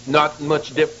I'm not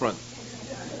much different.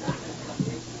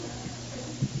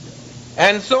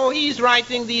 And so he's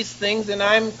writing these things, and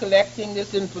I'm collecting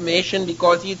this information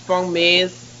because he'd found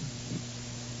maize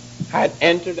had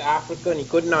entered Africa, and he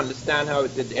couldn't understand how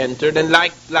it had entered. And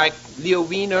like Leo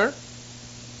Wiener,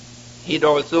 he'd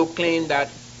also claimed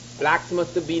that blacks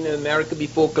must have been in America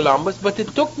before Columbus. But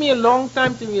it took me a long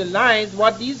time to realize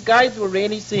what these guys were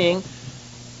really saying.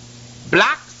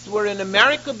 Blacks were in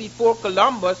America before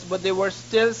Columbus, but they were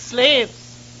still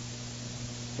slaves.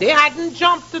 They hadn't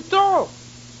jumped at all.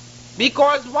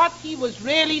 Because what he was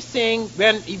really saying,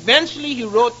 when eventually he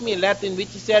wrote me a letter in which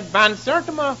he said, Van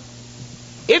Sertima,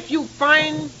 if you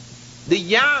find the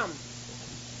yam,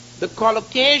 the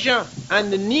colocasia,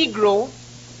 and the Negro,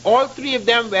 all three of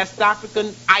them West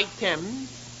African items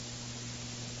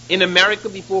in America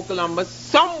before Columbus,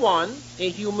 someone, a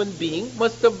human being,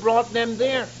 must have brought them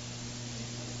there.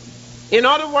 In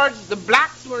other words, the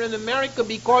blacks were in America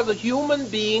because a human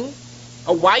being,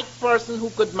 a white person who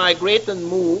could migrate and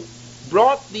move,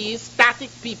 brought these static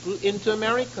people into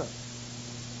America.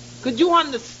 Could you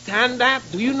understand that?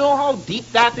 Do you know how deep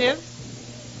that is?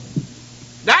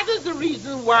 That is the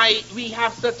reason why we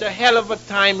have such a hell of a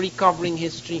time recovering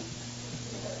history.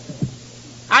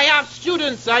 I have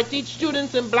students, I teach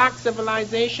students in black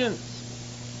civilizations.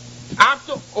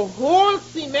 After a whole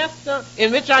semester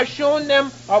in which I've shown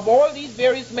them of all these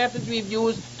various methods we've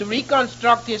used to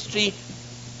reconstruct history,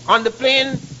 on the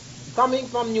plane coming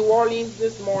from New Orleans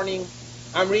this morning,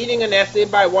 I'm reading an essay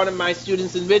by one of my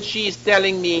students in which she is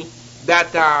telling me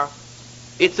that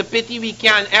it's a pity we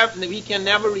can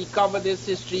never recover this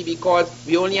history because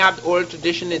we only have the oral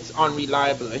tradition, it's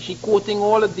unreliable. And she's quoting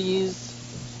all of these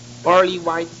early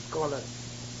white scholars.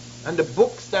 And the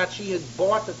books that she has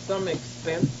bought at some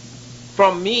expense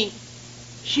from me,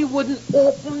 she wouldn't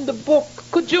open the book.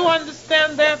 Could you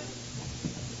understand that?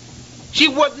 She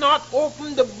would not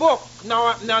open the book.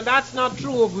 Now that's not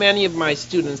true of many of my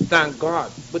students, thank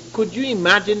God. But could you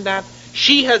imagine that?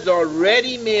 She has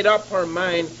already made up her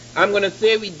mind. I'm going to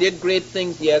say we did great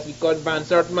things, yes, because Van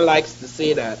Sertima likes to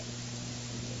say that.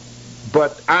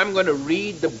 But I'm going to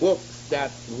read the books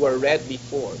that were read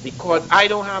before because I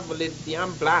don't have validity.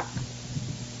 I'm black.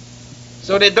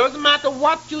 So it doesn't matter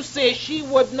what you say, she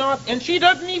would not, and she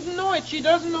doesn't even know it. She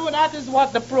doesn't know that is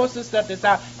what the process that is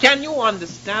happening. Can you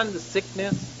understand the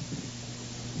sickness?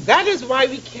 That is why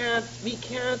we can't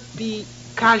be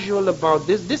casual about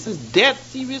this. This is dead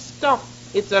serious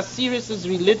stuff. It's as serious as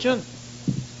religion.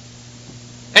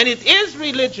 And it is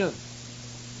religion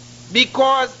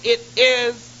because it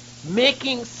is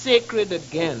making sacred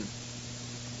again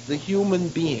the human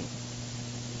being.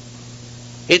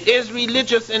 It is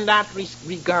religious in that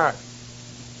regard.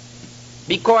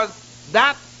 Because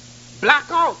that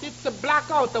blackout, it's a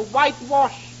blackout, a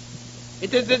whitewash.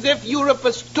 It is as if Europe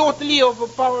has totally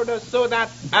overpowered us so that,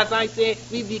 as I say,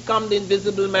 we become the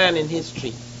invisible man in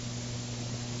history.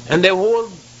 And the whole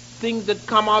things that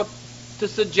come out to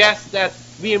suggest that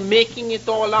we are making it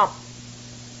all up.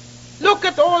 Look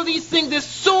at all these things.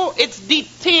 It's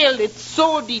detailed. It's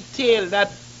so detailed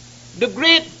that the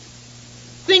great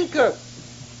thinker,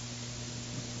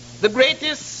 the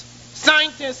greatest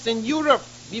scientist in Europe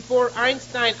before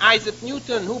Einstein, Isaac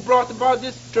Newton, who brought about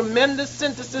this tremendous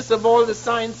synthesis of all the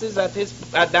sciences at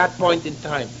that point in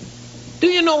time. Do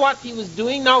you know what he was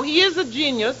doing? Now, he is a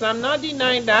genius, I'm not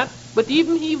denying that, but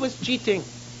even he was cheating.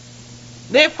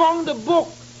 They found a book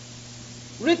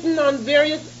written on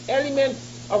various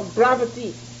elements of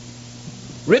gravity,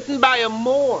 written by a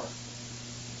Moor.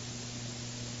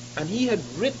 And he had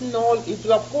written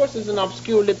of course, it's an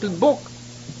obscure little book,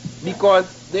 because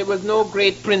there was no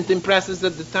great printing presses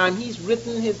at the time. He's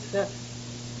written his,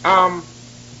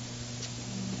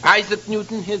 Isaac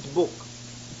Newton, his book.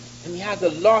 And he has a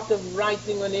lot of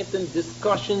writing on it and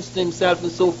discussions to himself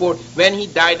and so forth. When he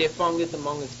died, they found it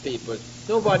among his papers.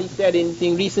 Nobody said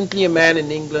anything. Recently, a man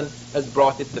in England has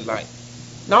brought it to light.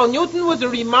 Now, Newton was a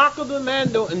remarkable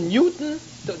man, though, and Newton,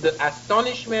 to the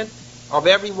astonishment of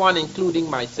everyone, including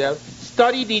myself,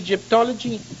 studied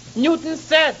Egyptology. Newton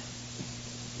said,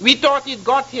 we thought he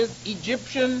got his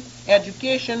Egyptian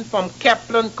education from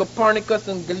Kepler, Copernicus,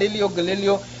 and Galileo.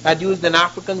 Galileo had used an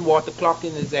African water clock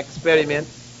in his experiment,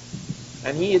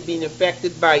 and he had been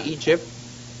affected by Egypt.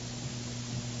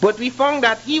 But we found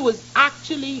that he was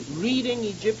actually reading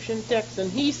Egyptian texts,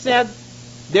 and he said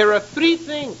there are three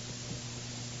things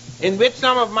in which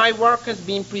some of my work has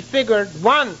been prefigured.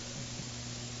 One,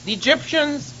 the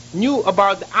Egyptians knew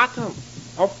about the atom.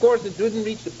 Of course, it didn't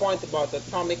reach the point about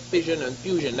atomic fission and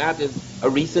fusion. That is a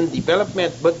recent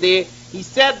development. But he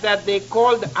said that they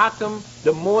called the atom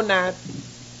the monad,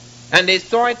 and they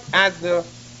saw it as the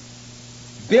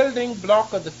building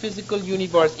block of the physical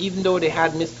universe, even though they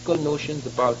had mystical notions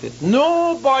about it.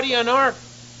 Nobody on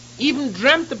earth even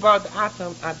dreamt about the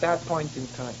atom at that point in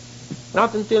time.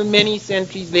 Not until many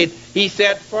centuries later. He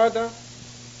said further,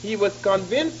 he was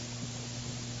convinced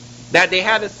that they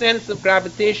had a sense of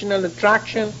gravitational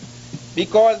attraction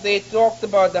because they talked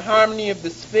about the harmony of the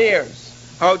spheres,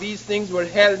 how these things were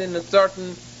held in a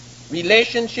certain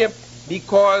relationship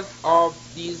because of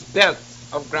these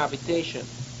belts of gravitation.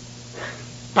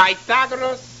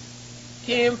 Pythagoras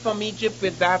came from Egypt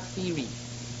with that theory.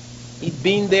 He'd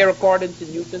been there, according to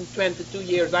Newton, 22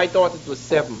 years. I thought it was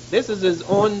 7. This is his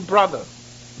own brother,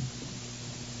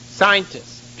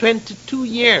 scientist. 22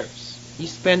 years he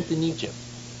spent in Egypt.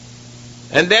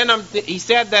 And then he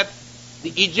said that the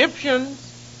Egyptians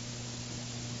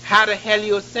had a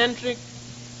heliocentric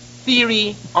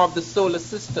theory of the solar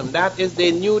system. That is,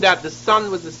 they knew that the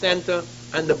sun was the center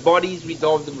and the bodies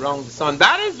revolved around the sun.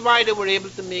 That is why they were able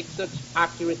to make such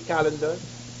accurate calendars.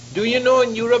 Do you know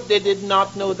in Europe they did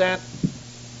not know that?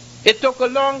 It took a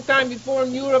long time before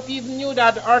Europe even knew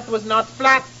that the earth was not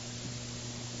flat.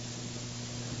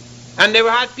 And they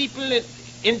had people,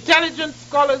 intelligent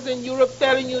scholars in Europe,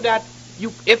 telling you that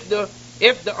if the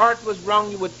earth was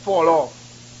wrong, you would fall off.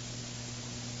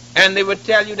 And they would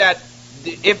tell you that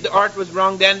if the earth was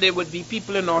wrong, then there would be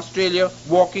people in Australia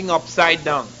walking upside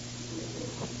down.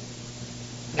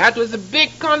 That was a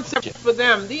big concept for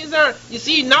them. These are, you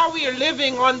see, now we are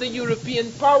living under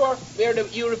European power, where the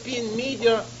European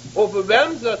media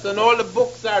overwhelms us and all the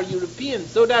books are European,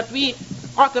 so that we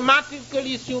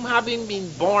automatically assume, having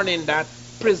been born in that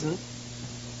prison,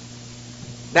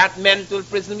 that mental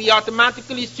prison, we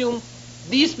automatically assume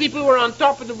these people were on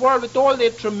top of the world with all their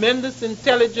tremendous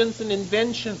intelligence and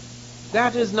invention.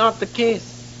 That is not the case.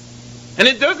 And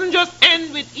it doesn't just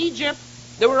end with Egypt.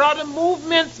 There were other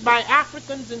movements by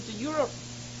Africans into Europe.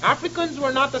 Africans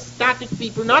were not a static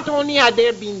people. Not only had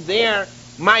they been there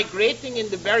migrating in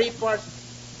the very first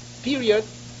period,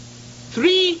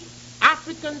 3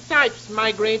 African types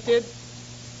migrated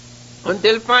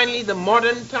until finally the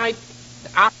modern type,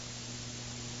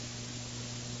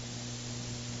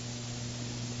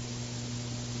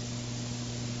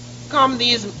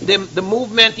 the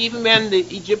movement, even when the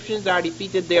Egyptians are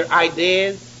defeated, their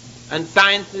ideas and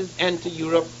sciences enter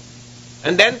Europe.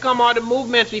 And then come other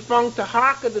movements. We found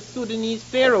Taharqa, the Sudanese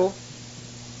pharaoh.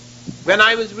 When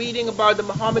I was reading about the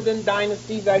Mohammedan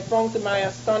dynasties, I found to my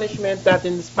astonishment that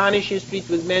in the Spanish history it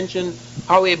was mentioned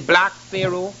how a black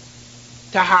pharaoh,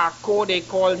 Taharqa they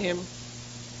called him,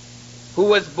 who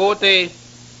was both a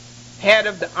head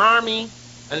of the army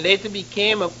and later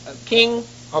became a king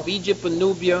of Egypt and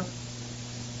Nubia,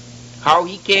 how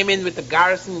he came in with a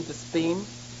garrison into Spain.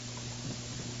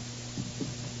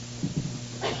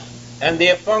 And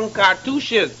they found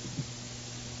cartouches,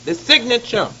 the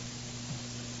signature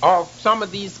of some of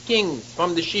these kings,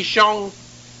 from the Shishongs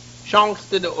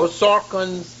to the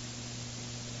Osorkans,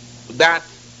 that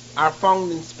are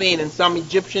found in Spain, and some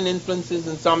Egyptian influences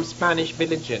in some Spanish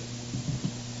villages.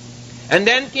 And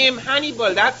then came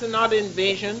Hannibal. That's another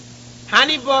invasion.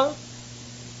 Hannibal,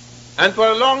 and for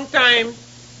a long time,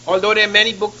 although there are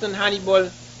many books on Hannibal,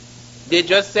 they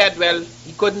just said, well,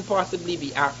 he couldn't possibly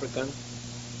be African.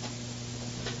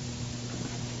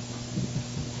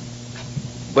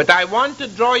 But I want to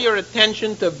draw your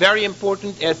attention to a very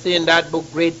important essay in that book,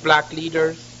 Great Black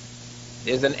Leaders.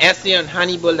 There's an essay on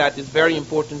Hannibal that is very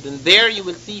important, and there you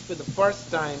will see for the first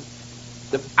time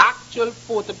the actual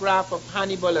photograph of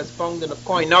Hannibal as found in a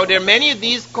coin. Now, there are many of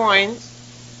these coins,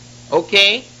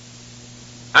 okay,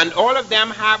 and all of them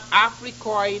have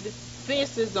Africoid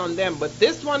faces on them, but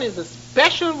this one is a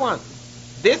special one.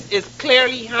 This is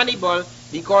clearly Hannibal,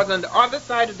 because on the other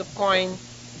side of the coin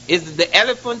is the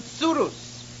elephant Surus.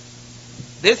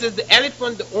 This is the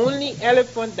elephant, the only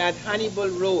elephant that Hannibal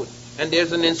rode. And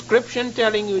there's an inscription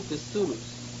telling you it is Surus.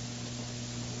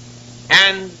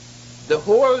 And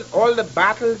all the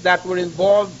battles that were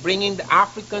involved, bringing the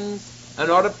Africans and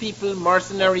other people,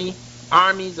 mercenary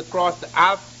armies across the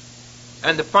Alps,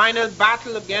 and the final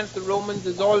battle against the Romans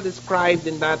is all described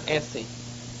in that essay.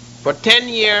 For 10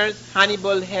 years,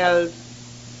 Hannibal held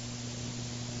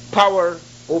power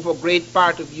over a great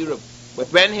part of Europe.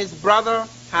 But when his brother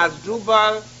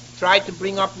Hasdrubal tried to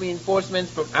bring up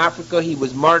reinforcements from Africa, he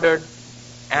was murdered,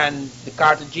 and the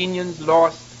Carthaginians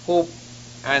lost hope,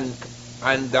 and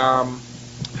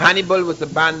Hannibal was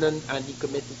abandoned, and he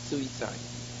committed suicide.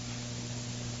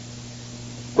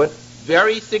 But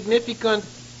very significant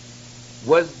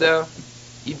was the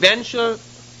eventual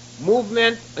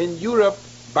movement in Europe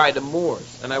by the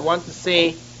Moors, and I want to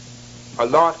say a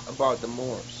lot about the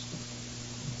Moors.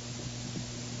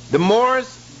 The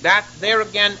Moors, that there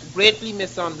again greatly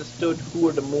misunderstood. Who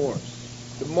are the Moors?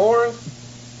 The Moors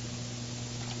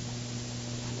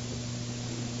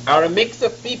are a mix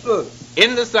of people.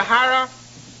 In the Sahara,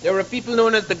 there were people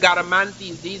known as the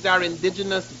Garamantes. These are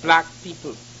indigenous black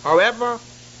people. However,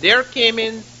 there came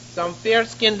in some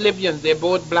fair-skinned Libyans. They're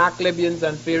both black Libyans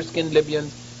and fair-skinned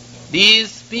Libyans.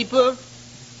 These people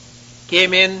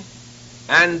came in,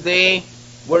 and they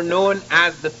were known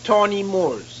as the Tawny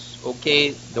Moors. Okay,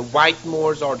 the white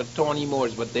Moors or the tawny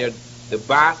Moors, but the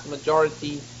vast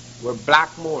majority were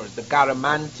black Moors, the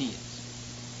Garamantes.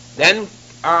 Then,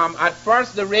 at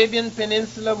first, the Arabian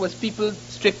Peninsula was peopled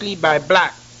strictly by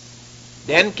blacks.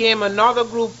 Then came another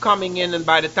group coming in, and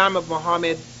by the time of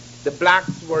Muhammad, the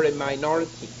blacks were a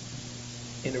minority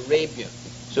in Arabia.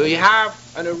 So you have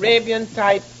an Arabian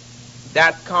type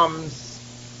that comes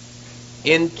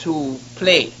into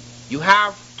play. You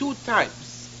have 2 types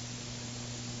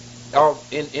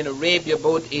in Arabia,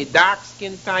 both a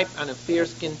dark-skinned type and a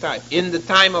fair-skinned type in the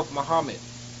time of Muhammad.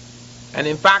 And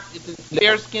in fact, it is the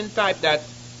fair-skinned type that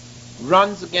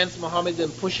runs against Muhammad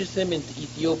and pushes him into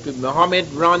Ethiopia.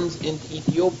 Muhammad runs into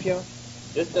Ethiopia,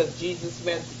 just as Jesus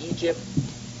went to Egypt.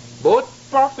 Both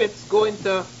prophets go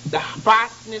into the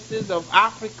fastnesses of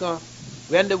Africa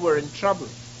when they were in trouble.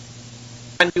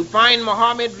 And you find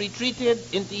Muhammad retreated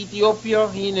into Ethiopia,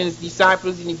 he and his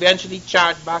disciples, and eventually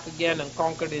charged back again and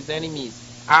conquered his enemies.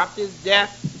 After his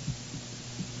death,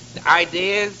 the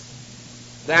ideas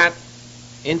that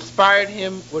inspired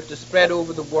him were to spread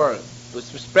over the world. It was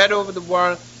to spread over the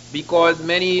world because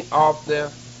many of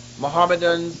the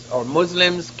Mohammedans or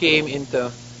Muslims came into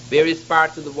various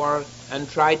parts of the world and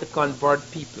tried to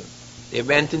convert people. They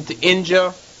went into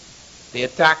India, they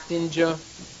attacked India,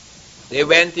 they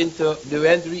went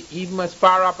even as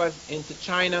far up as into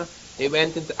China, they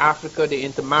went into Africa, they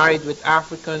intermarried with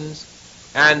Africans,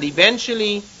 and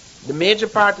eventually the major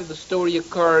part of the story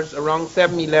occurs around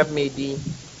 711 AD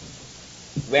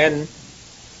when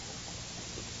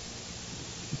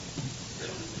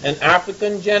an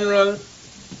African general,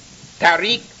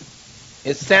 Tariq,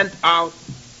 is sent out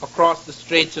across the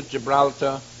Straits of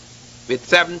Gibraltar with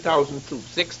 7,000 troops.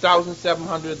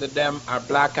 6,700 of them are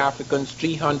black Africans,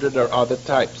 300 are other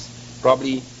types,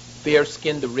 probably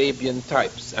fair-skinned Arabian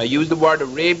types. I use the word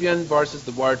Arabian versus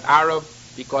the word Arab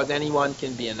because anyone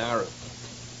can be an Arab,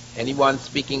 anyone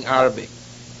speaking Arabic.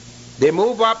 They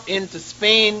move up into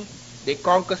Spain, they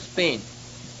conquer Spain.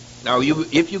 Now,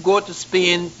 if you go to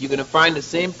Spain, you're going to find the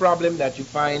same problem that you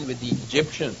find with the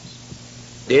Egyptians.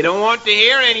 They don't want to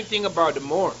hear anything about the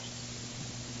Moors.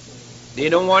 They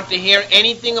don't want to hear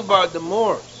anything about the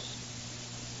Moors.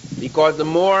 Because the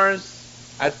Moors,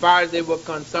 as far as they were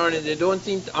concerned, they don't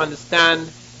seem to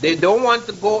understand. They don't want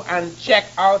to go and check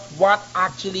out what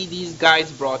actually these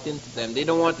guys brought into them. They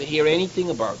don't want to hear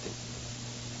anything about it.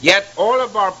 Yet all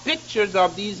of our pictures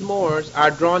of these Moors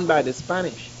are drawn by the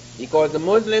Spanish, because the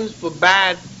Muslims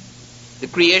forbade the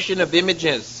creation of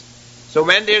images. So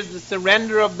when there's the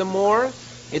surrender of the Moors,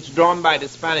 it's drawn by the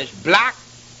Spanish. Black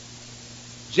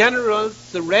generals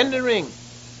surrendering.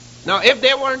 Now, if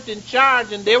they weren't in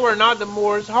charge and they were not the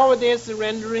Moors, how are they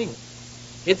surrendering?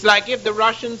 It's like if the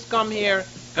Russians come here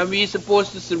and we're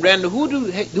supposed to surrender. Who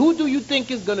do you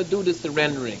think is going to do the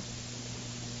surrendering?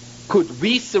 Could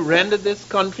we surrender this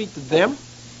country to them?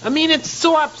 I mean, it's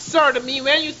so absurd. I mean,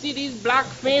 when you see these black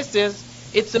faces,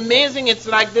 it's amazing. It's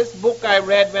like this book I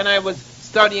read when I was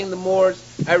studying the Moors.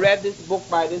 I read this book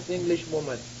by this English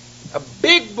woman. A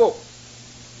big book.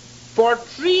 For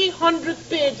 300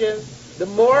 pages, the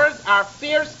Moors are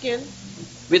fair-skinned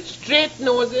with straight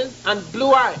noses and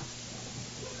blue eyes.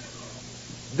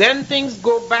 Then things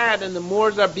go bad and the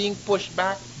Moors are being pushed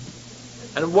back.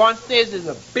 And one stage there's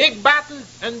a big battle,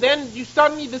 and then you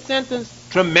suddenly the sentence,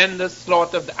 tremendous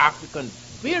slaughter of the Africans.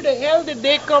 Where the hell did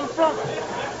they come from?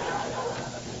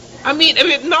 I mean,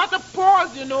 with not a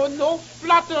pause, no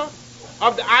flutter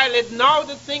of the eyelid. Now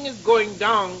the thing is going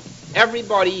down.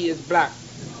 Everybody is black.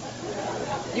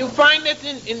 You find it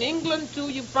in England too.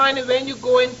 You find it when you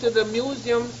go into the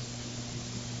museums.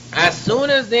 As soon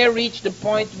as they reach the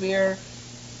point where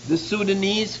the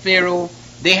Sudanese pharaoh,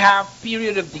 they have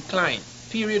period of decline.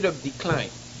 Period of decline.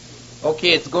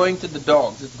 Okay, it's going to the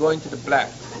dogs. It's going to the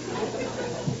blacks.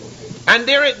 And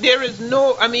there is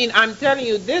no, I mean, I'm telling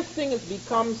you, this thing has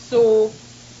become so,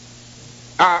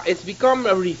 it's become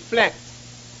a reflex.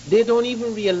 They don't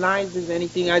even realize there's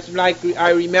anything. I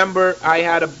remember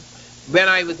when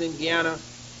I was in Guyana,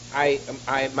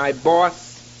 my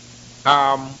boss,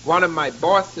 one of my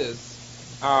bosses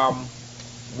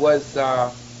was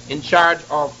in charge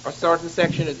of a certain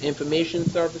section of information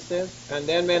services. And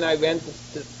then when I went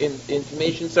to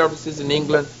information services in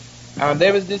England,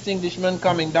 there was this Englishman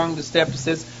coming down the steps. He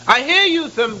says, "I hear you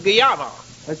from Guyana."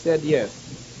 I said, "Yes."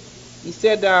 He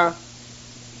said,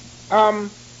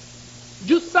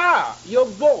 "Jusa, your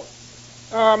boss,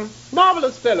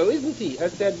 marvelous fellow, isn't he?" I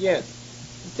said, "Yes."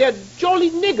 He said, "Jolly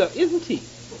nigger, isn't he?"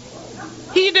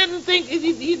 He didn't think,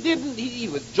 he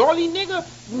was jolly nigger.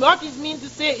 What is mean to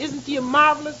say, isn't he a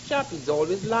marvelous chap? He's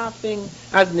always laughing,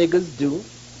 as niggers do.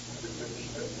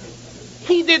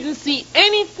 He didn't see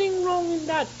anything wrong in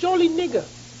that, jolly nigger.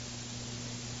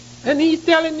 And he's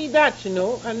telling me that,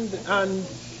 and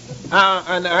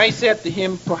I said to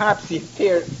him, perhaps he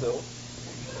feared so.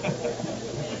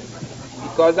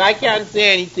 Because I can't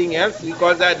say anything else,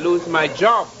 because I'd lose my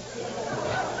job.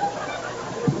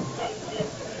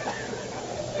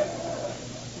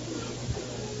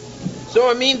 So,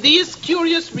 I mean, these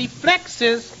curious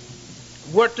reflexes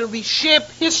were to reshape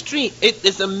history. It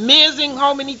is amazing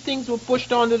how many things were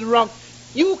pushed onto the rug.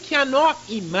 You cannot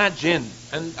imagine.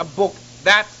 And a book,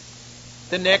 that's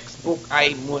the next book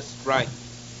I must write.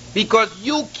 Because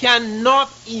you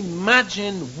cannot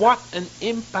imagine what an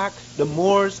impact the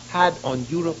Moors had on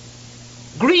Europe.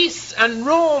 Greece and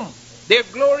Rome, their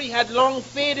glory had long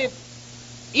faded.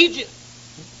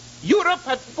 Europe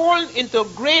had fallen into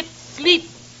great sleep.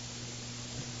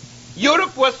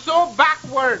 Europe was so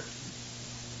backward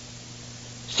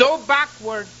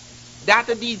that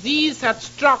a disease had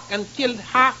struck and killed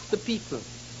half the people.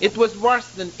 It was worse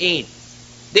than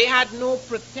AIDS. They had no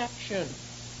protection.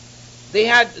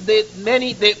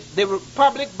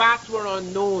 Public baths were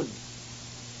unknown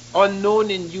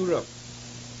in Europe.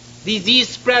 Disease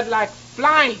spread like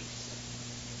flies.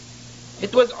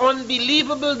 It was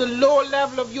unbelievable, the low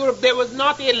level of Europe. There was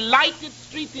not a lighted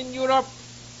street in Europe.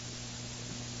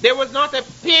 There was not a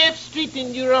paved street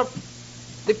in Europe.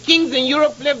 The kings in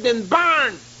Europe lived in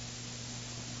barns.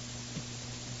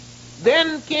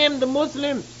 Then came the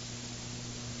Muslims.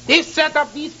 They set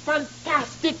up these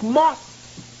fantastic mosques.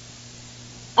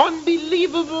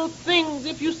 Unbelievable things.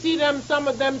 If you see them, some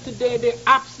of them today, they're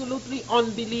absolutely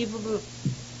unbelievable.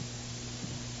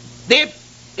 They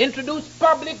introduced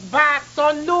public baths,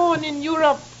 unknown in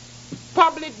Europe.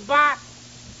 Public baths.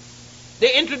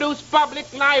 They introduced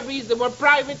public libraries. There were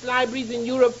private libraries in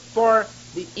Europe for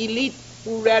the elite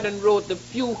who read and wrote, the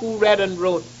few who read and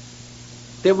wrote.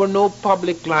 There were no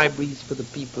public libraries for the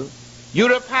people.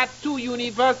 Europe had 2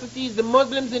 universities. The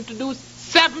Muslims introduced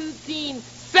 17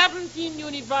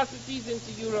 universities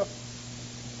into Europe.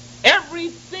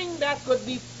 Everything that could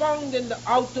be found in the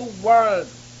outer world,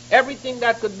 everything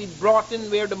that could be brought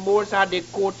in where the Moors had their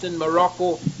courts in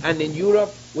Morocco and in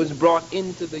Europe was brought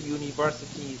into the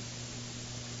universities.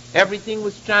 Everything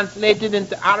was translated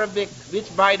into Arabic,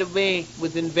 which, by the way,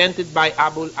 was invented by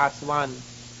Abul Aswan,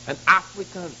 an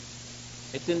African.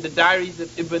 It's in the diaries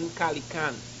of Ibn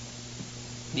Khalikan,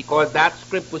 because that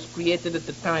script was created at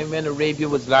the time when Arabia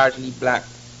was largely black.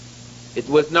 It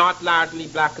was not largely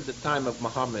black at the time of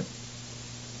Muhammad.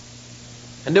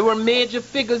 And there were major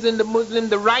figures in the Muslim.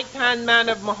 The right-hand man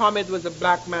of Muhammad was a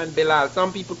black man, Bilal.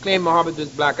 Some people claim Muhammad was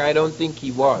black. I don't think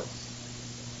he was,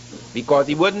 because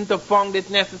he wouldn't have found it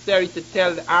necessary to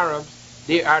tell the Arabs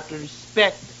they are to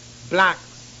respect blacks.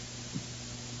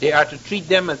 They are to treat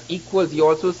them as equals. He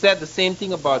also said the same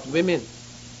thing about women.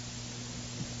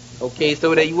 Okay,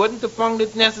 so that he wouldn't have found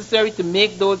it necessary to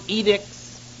make those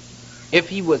edicts if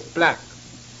he was black.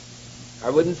 I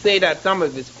wouldn't say that some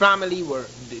of his family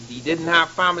he didn't have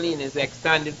family in his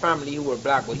extended family who were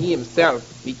black, but he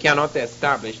himself, we cannot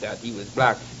establish that he was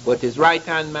black. But his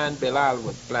right-hand man, Bilal,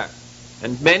 was black.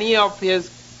 And many of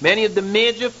the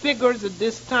major figures at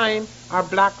this time are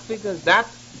black figures. That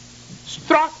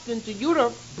thrust into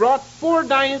Europe brought 4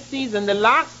 dynasties, and the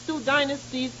last 2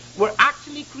 dynasties were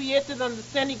actually created on the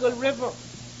Senegal River.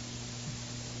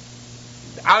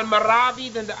 The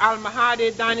Almoravid and the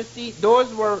Almohade dynasty,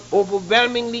 those were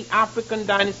overwhelmingly African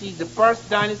dynasties. The first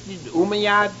dynasty, the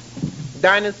Umayyad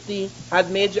dynasty, had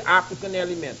major African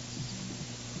elements.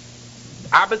 The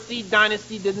Abbasid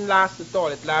dynasty didn't last at all.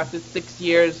 It lasted 6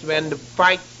 years, when the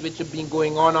fights which have been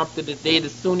going on up to the day, the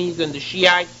Sunnis and the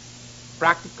Shiites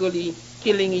practically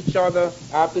killing each other.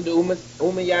 After the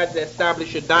Umayyads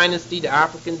established a dynasty, the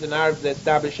Africans and Arabs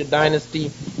established a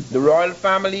dynasty. The royal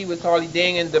family was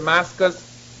holidaying in Damascus,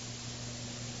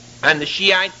 and the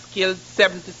Shiites killed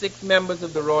 76 members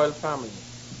of the royal family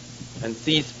and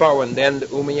seized power. And then the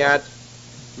Umayyads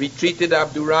retreated.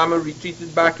 Abdurrahman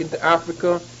retreated back into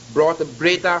Africa, brought a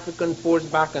great African force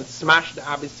back and smashed the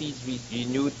Abbasids'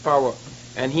 renewed power.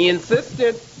 And he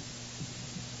insisted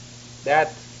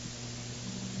that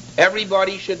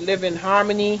everybody should live in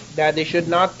harmony, that they should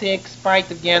not take spite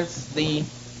against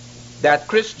that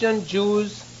Christian,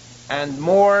 Jews, and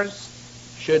Moors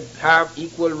should have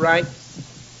equal rights.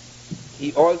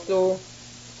 He also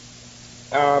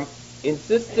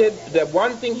insisted, that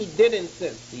one thing he did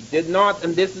insist, he did not,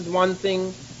 and this is one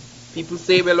thing people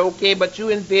say, well, okay, but you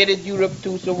invaded Europe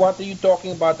too, so what are you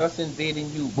talking about us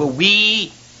invading you? Well,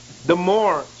 we, the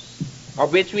Moors,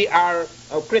 of which we are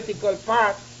a critical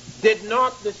part, did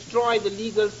not destroy the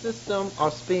legal system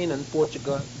of Spain and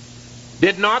Portugal,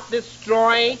 did not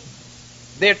destroy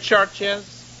their churches,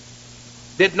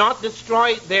 did not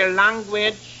destroy their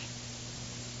language,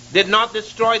 did not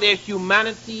destroy their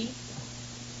humanity.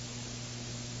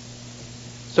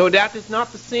 So that is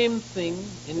not the same thing.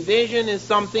 Invasion is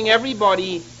something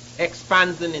everybody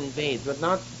expands and invades, but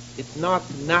it's not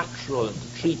natural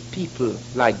to treat people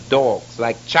like dogs,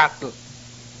 like chattel.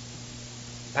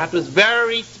 That was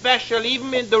very special.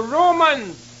 Even in the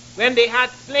Romans, when they had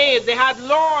slaves, they had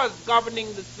laws governing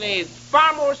the slaves,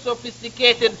 far more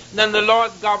sophisticated than the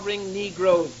laws governing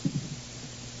Negroes,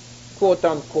 quote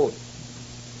unquote.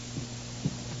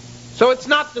 So it's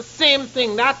not the same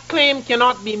thing. That claim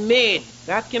cannot be made.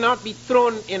 That cannot be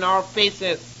thrown in our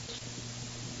faces.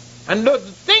 And look,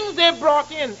 the things they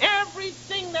brought in,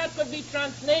 everything that could be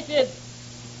translated.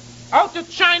 Out of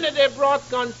China they brought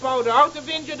gunpowder. Out of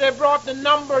India they brought the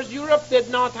numbers. Europe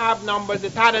did not have numbers.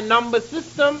 It had a number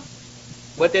system,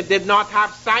 but it did not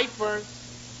have ciphers.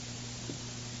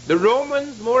 The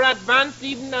Romans, more advanced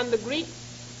even than the Greeks,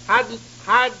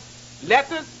 had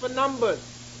letters for numbers.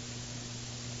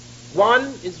 1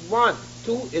 is 1,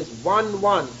 2 is 1,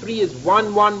 1, 3 is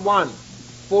 1, 1, 1,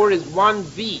 4 is 1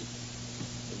 V.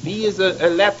 V is a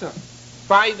letter.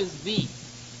 5 is V.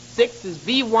 6 is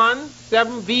V1,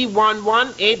 7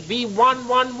 V11, 8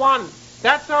 V111.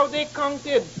 That's how they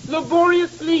counted,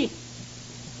 laboriously.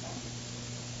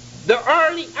 The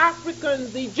early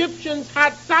Africans, the Egyptians,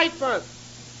 had ciphers.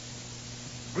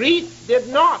 Greece did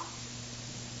not.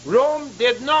 Rome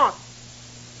did not.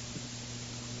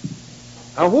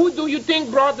 And who do you think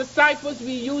brought the ciphers we're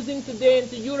using today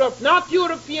into Europe? Not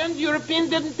Europeans. Europeans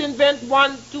didn't invent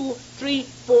 1, 2, 3,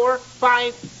 4,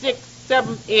 5, 6,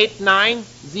 7, 8, 9,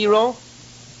 0.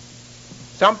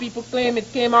 Some people claim it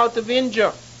came out of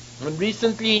India. And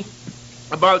recently,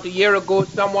 about a year ago,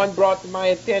 someone brought to my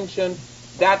attention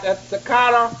that at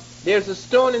Saqqara, there's a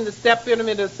stone in the step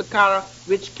pyramid of Saqqara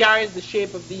which carries the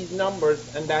shape of these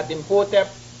numbers, and that Imhotep,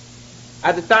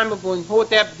 at the time of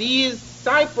Imhotep, these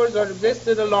ciphers are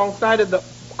listed alongside of the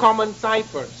common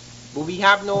ciphers. But we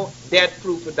have no dead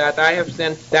proof of that. I have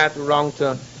sent that around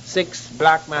to 6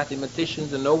 black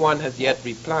mathematicians and no one has yet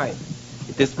replied.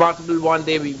 It is possible one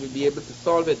day we will be able to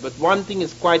solve it, but one thing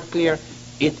is quite clear,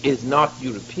 it is not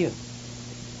European.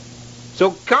 So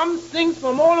comes things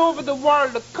from all over the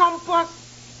world, the compass,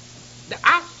 the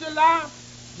astrolabe,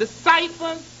 the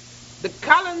ciphers, the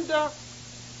calendar,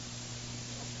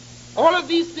 all of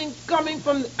these things coming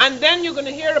from, and then you're going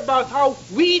to hear about how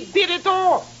we did it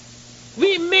all.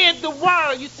 We made the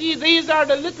world. You see, these are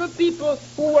the little people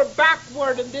who were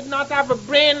backward and did not have a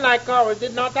brain like ours,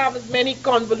 did not have as many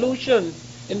convolutions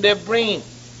in their brain.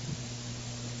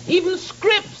 Even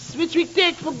scripts, which we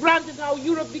take for granted, how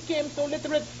Europe became so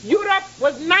literate. Europe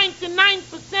was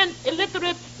 99%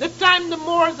 illiterate the time the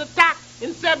Moors attacked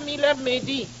in 711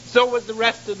 AD. So was the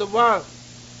rest of the world.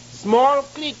 Small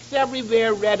cliques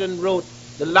everywhere read and wrote.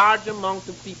 The large amount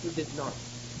of people did not.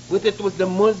 With it was the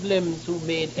Muslims who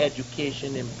made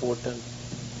education important.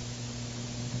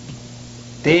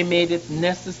 They made it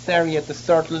necessary at a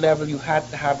certain level you had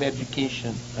to have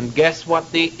education. And guess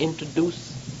what they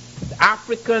introduced? The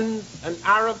Africans and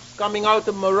Arabs coming out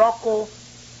of Morocco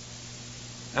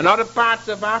and other parts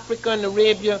of Africa and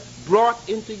Arabia brought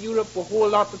into Europe a whole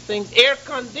lot of things. Air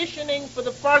conditioning for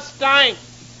the first time.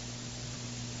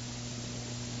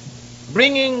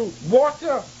 Bringing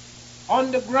water,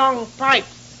 underground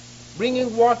pipes.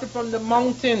 Bringing water from the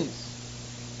mountains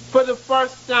for the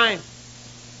first time.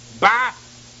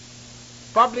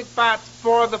 Baths, public baths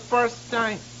for the first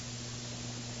time.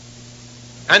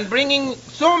 And bringing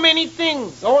so many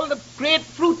things, all the great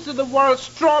fruits of the world,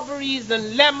 strawberries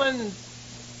and lemons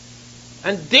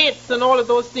and dates and all of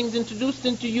those things introduced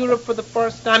into Europe for the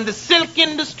first time. The silk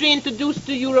industry introduced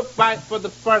to Europe for the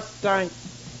first time.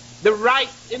 The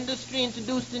rice industry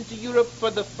introduced into Europe for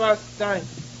the first time.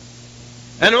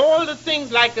 And all the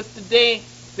things like us today,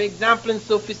 for example, in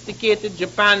sophisticated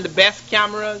Japan, the best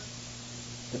cameras,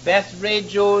 the best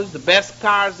radios, the best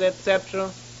cars, etc.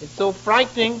 It's so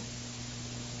frightening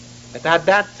that at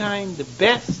that time, the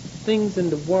best things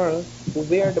in the world were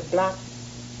where the blacks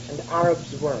and the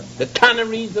Arabs were. The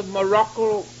tanneries of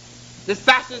Morocco, the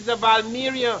sashes of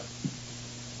Almeria,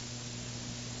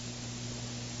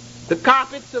 the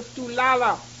carpets of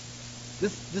Tulala, the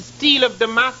steel of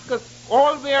Damascus,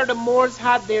 all where the Moors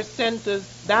had their centers,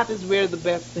 that is where the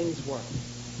best things were.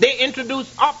 They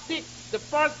introduced optics. The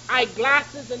first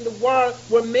eyeglasses in the world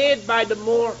were made by the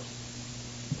Moors.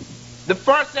 The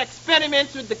first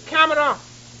experiments with the camera,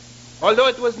 although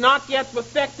it was not yet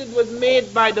perfected, was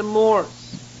made by the Moors.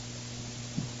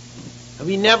 And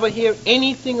we never hear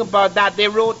anything about that. They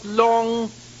wrote long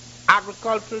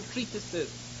agricultural treatises.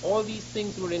 All these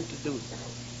things were introduced.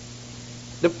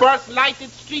 The first lighted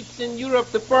streets in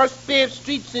Europe, the first paved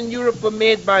streets in Europe were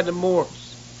made by the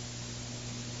Moors.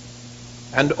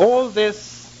 And all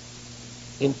this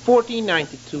in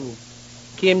 1492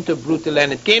 came to a brutal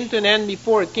end. It came to an end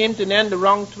before. It came to an end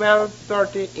around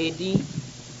 1230 AD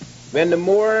when the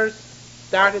Moors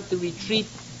started to retreat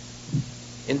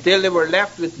until they were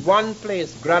left with one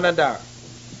place, Granada.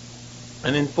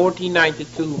 And in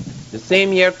 1492, the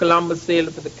same year Columbus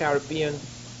sailed for the Caribbean,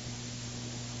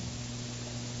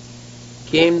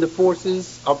 came the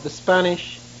forces of the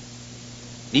Spanish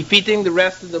defeating the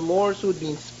rest of the Moors who had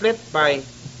been split by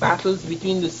battles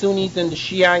between the Sunnis and the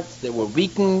Shiites. They were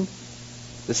weakened.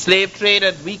 The slave trade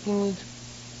had weakened,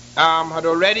 had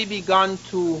already begun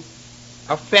to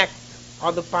affect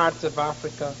other parts of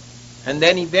Africa. And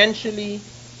then eventually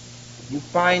you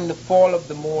find the fall of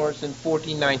the Moors in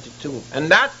 1492. And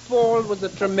that fall was a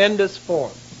tremendous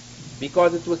fall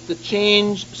because it was to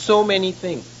change so many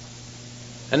things.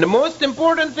 And the most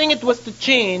important thing it was to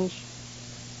change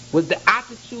was the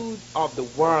attitude of the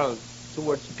world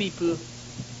towards people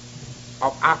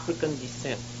of African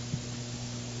descent.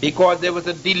 Because there was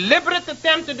a deliberate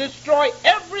attempt to destroy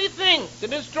everything, to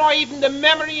destroy even the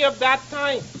memory of that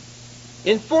time.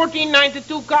 In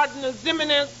 1492, Cardinal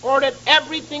Ximenes ordered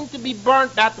everything to be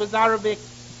burnt that was Arabic.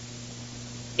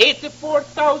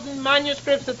 84,000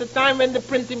 manuscripts at the time when the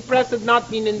printing press had not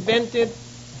been invented.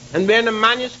 And when a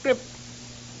manuscript,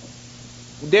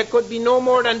 there could be no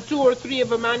more than 2 or 3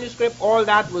 of a manuscript, all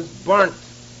that was burnt.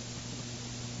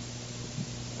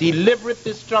 Deliberate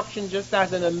destruction, just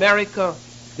as in America,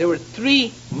 there were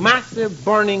 3 massive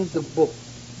burnings of books.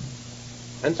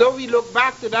 And so we look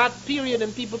back to that period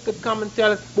and people could come and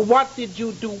tell us, but what did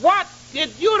you do? What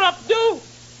did Europe do?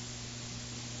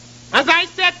 As I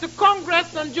said to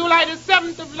Congress on July the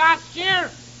 7th of last year,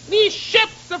 these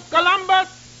ships of Columbus,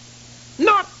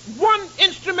 not one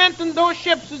instrument in those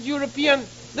ships was European.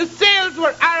 The sails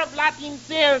were Arab Latin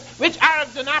sails, which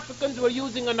Arabs and Africans were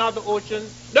using on other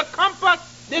oceans. The compass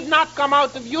did not come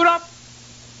out of Europe.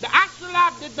 The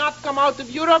astrolabe did not come out of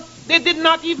Europe. They did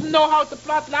not even know how to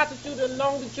plot latitude and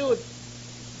longitude.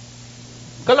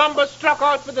 Columbus struck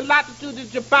out for the latitude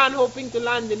of Japan, hoping to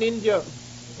land in India.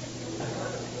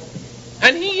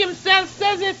 And he himself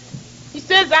says it. He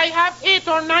says, I have 8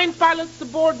 or 9 pilots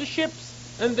aboard the ships,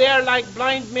 and they are like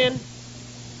blind men.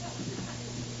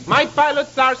 My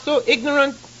pilots are so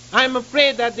ignorant, I am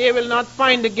afraid that they will not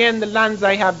find again the lands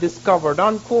I have discovered.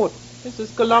 Unquote. This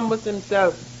is Columbus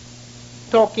himself,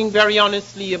 talking very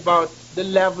honestly about the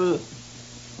level,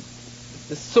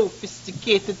 the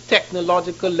sophisticated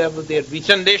technological level they had reached.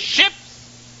 And their ships,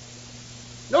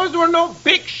 those were no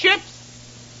big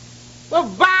ships, were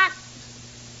vast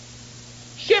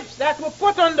ships that were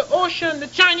put on the ocean. The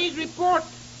Chinese report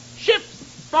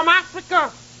ships from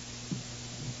Africa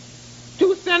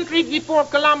 2 centuries before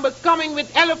Columbus coming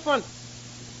with elephants.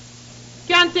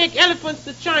 Can't take elephants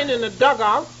to China in a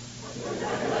dugout.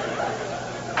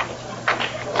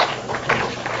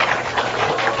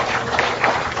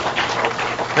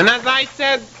 And as I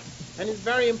said, and it's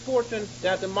very important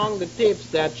that among the tapes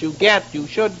that you get, you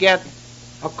should get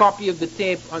a copy of the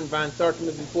tape on Van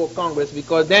Sertima before Congress,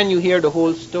 because then you hear the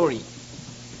whole story.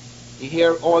 You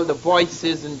hear all the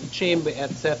voices in the chamber,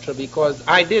 etc., because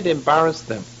I did embarrass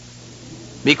them.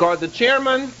 Because the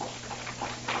chairman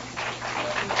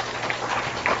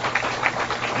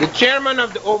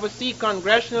of the Overseas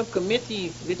Congressional Committee,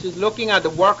 which is looking at the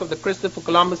work of the Christopher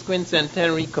Columbus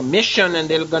Quincentenary Commission, and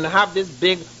they're going to have this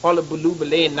big hullabaloo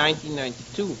in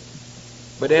 1992.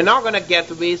 But they're not going to get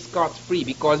away scot-free,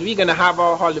 because we're going to have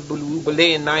our hullabaloo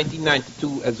in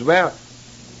 1992 as well.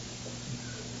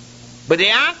 But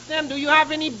they asked them, do you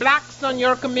have any blacks on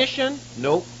your commission?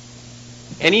 No.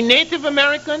 Any Native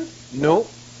Americans? No.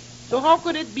 So how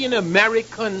could it be an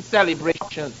American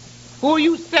celebration? Who are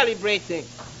you celebrating?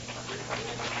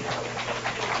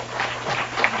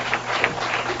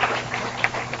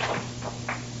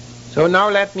 So now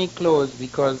let me close,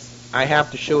 because I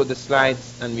have to show the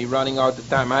slides and we're running out of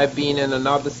time. I've been in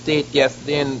another state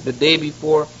yesterday and the day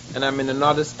before, and I'm in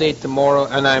another state tomorrow,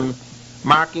 and I'm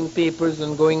marking papers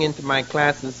and going into my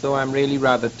classes, so I'm really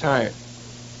rather tired.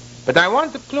 But I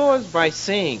want to close by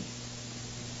saying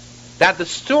that the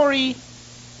story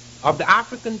of the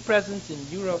African presence in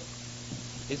Europe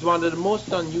is one of the most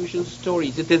unusual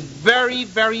stories. It is very,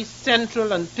 very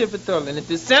central and pivotal, and it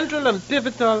is central and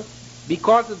pivotal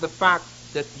because of the fact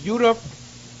that Europe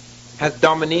has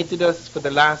dominated us for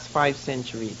the last 5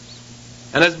 centuries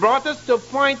and has brought us to a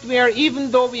point where,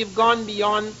 even though we've gone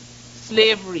beyond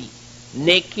slavery,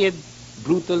 naked,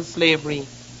 brutal slavery,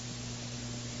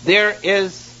 there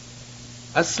is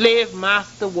a slave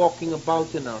master walking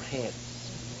about in our heads.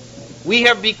 We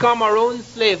have become our own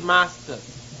slave masters.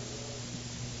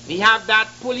 We have that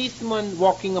policeman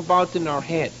walking about in our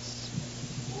heads.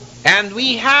 And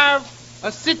we have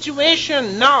a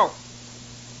situation now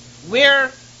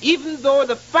where, even though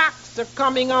the facts are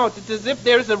coming out, it's as if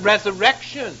there's a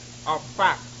resurrection of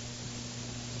facts.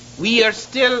 We are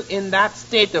still in that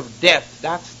state of death,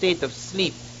 that state of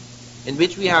sleep, in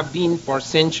which we have been for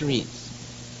centuries.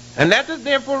 And let us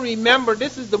therefore remember,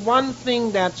 this is the one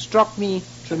thing that struck me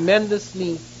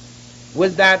tremendously,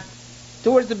 was that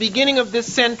towards the beginning of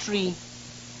this century,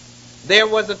 there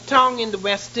was a town in the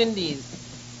West Indies.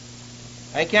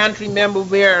 I can't remember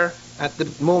where at the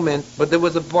moment, but there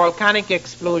was a volcanic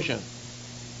explosion.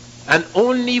 And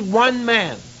only one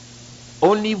man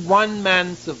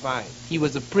survived. He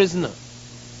was a prisoner.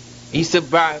 He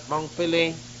survived,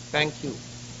 Montpellier, thank you.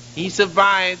 He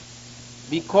survived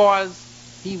because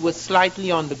he was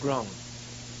slightly on the ground.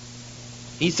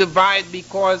 He survived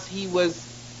because he was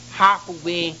half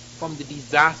away from the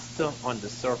disaster on the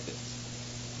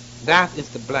surface. That is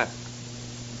the black.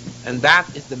 And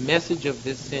that is the message of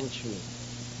this century.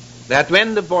 That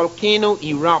when the volcano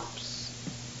erupts,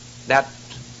 that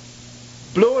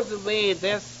blows away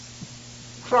this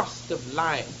crust of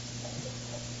life,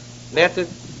 let it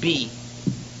be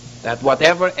that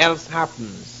whatever else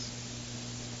happens,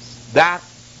 that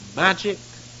magic,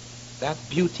 that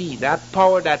beauty, that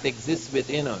power that exists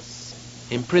within us,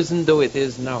 imprisoned though it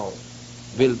is now,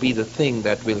 will be the thing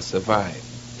that will survive.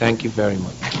 Thank you very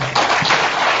much.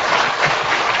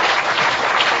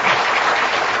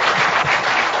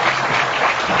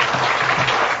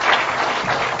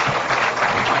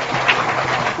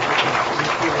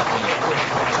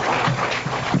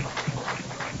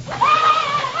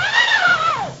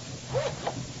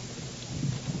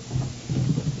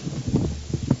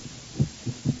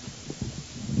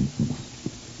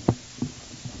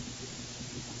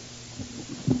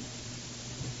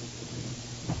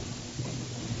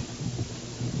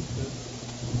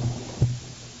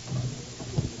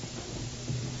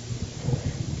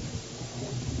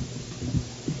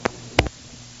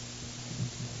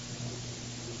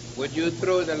 Would you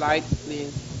throw the lights,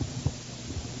 please?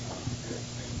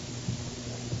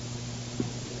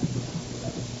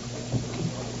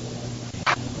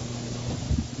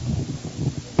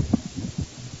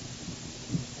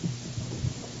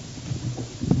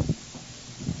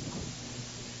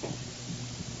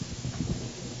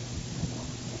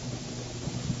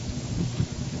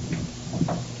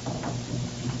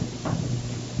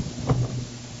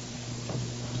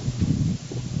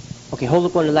 Okay, hold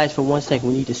up on the lights for 1 second.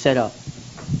 We need to set up.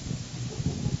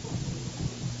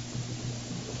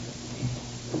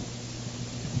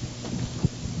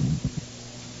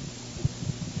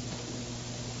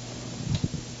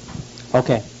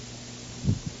 Okay.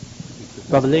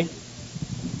 Brother Lee?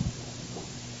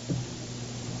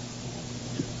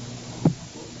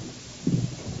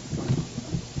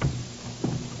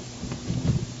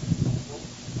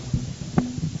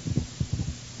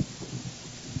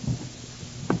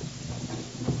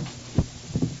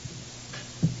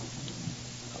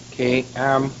 Okay,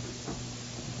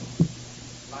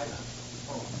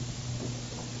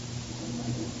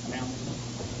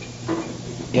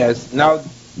 yes, now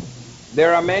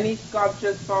there are many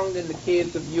sculptures found in the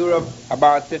caves of Europe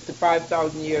about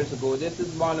 55,000 years ago. This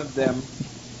is one of them,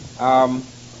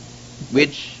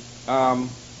 which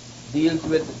deals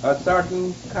with a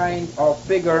certain kind of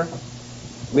figure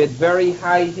with very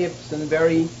high hips and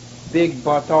very big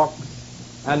buttocks,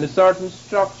 and a certain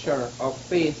structure of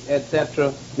face, etc.,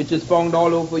 which is found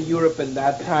all over Europe in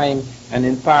that time and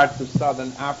in parts of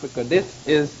southern Africa. This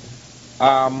is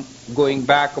going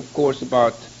back, of course,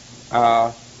 about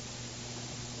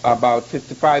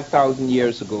 55,000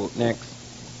 years ago. Next.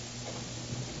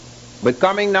 But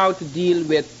coming now to deal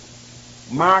with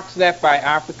marks left by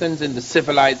Africans in the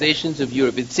civilizations of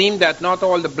Europe, it seemed that not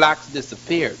all the blacks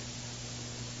disappeared.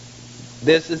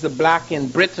 This is a black in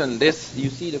Britain. This, you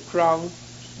see the crown.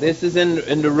 This is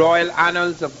in the royal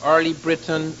annals of early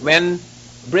Britain. When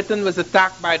Britain was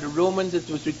attacked by the Romans, it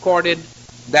was recorded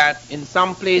that in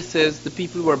some places the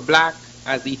people were black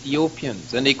as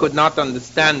Ethiopians, and they could not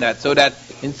understand that. So that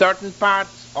in certain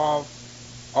parts of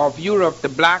Europe, the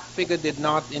black figure did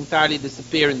not entirely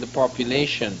disappear in the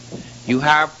population. You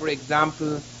have, for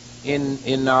example, in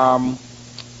some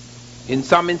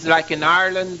instances, like in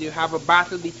Ireland, you have a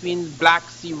battle between Black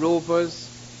Sea rovers,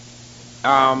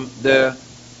 the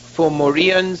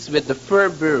Fomorians with the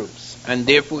Furburgs, and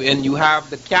therefore, and you have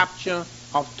the capture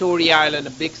of Tory Island, a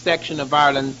big section of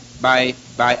Ireland, by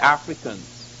Africans.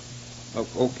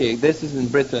 Okay, this is in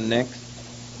Britain. Next.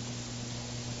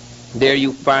 There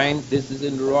you find, this is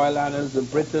in the Royal Annals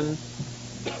of Britain,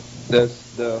 the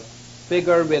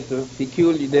figure with the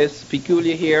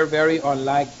peculiar hair, very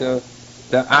unlike the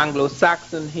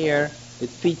Anglo-Saxon hair, with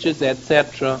features,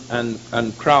 etc.,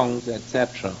 and crowns,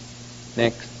 etc.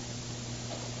 Next.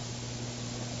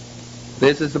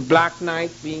 This is a black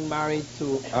knight being married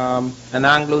to an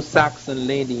Anglo-Saxon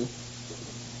lady.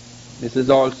 This is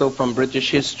also from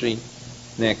British history.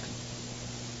 Next.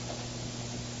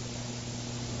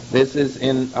 This is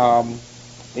in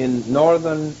in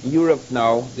northern Europe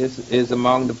now. This is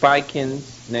among the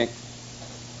Vikings. Next.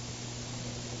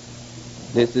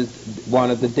 This is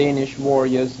one of the Danish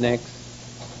warriors. Next.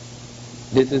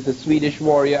 This is the Swedish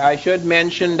warrior. I should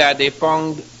mention that they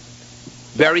found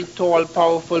very tall,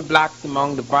 powerful blacks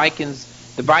among the Vikings.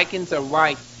 The Vikings are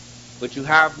white, but you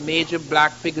have major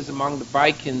black figures among the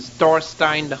Vikings.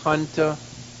 Thorstein the hunter,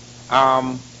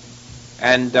 and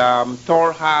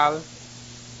Thorhall.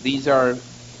 These are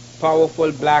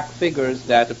powerful black figures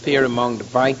that appear among the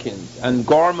Vikings. And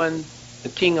Gormund, the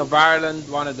king of Ireland,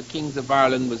 one of the kings of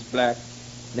Ireland, was black.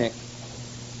 Next.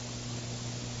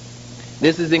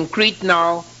 This is in Crete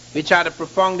now, which had a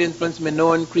profound influence,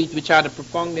 Minoan Crete, which had a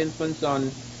profound influence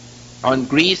on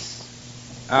Greece,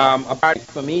 apart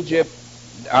from Egypt,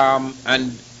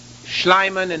 and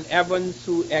Schliemann and Evans,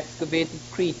 who excavated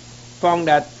Crete,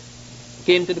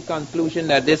 came to the conclusion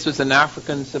that this was an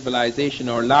African civilization,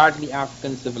 or largely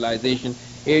African civilization.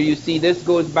 Here you see this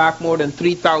goes back more than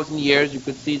 3,000 years. You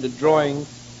could see the drawings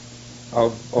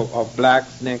of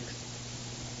blacks. Next.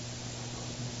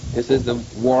 This is the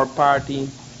war party.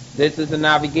 This is the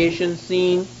navigation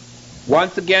scene.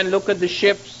 Once again, look at the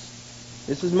ships.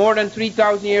 This is more than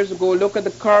 3,000 years ago. Look at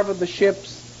the curve of the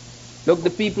ships. Look, the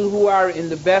people who are in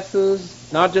the vessels,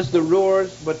 not just the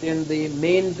rowers, but in the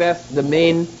main vessel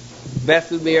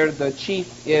where the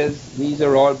chief is. These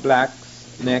are all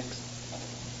blacks. Next.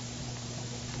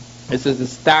 This is the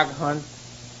stag hunt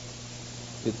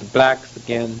with the blacks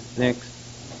again. Next.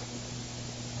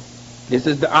 This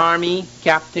is the army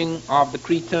captain of the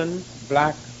Cretans,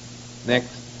 black.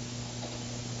 Next.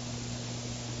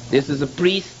 This is a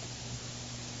priest,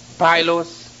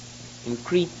 Pylos, in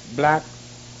Crete, black.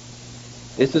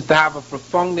 This is to have a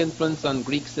profound influence on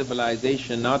Greek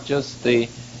civilization, not just the,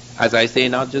 as I say,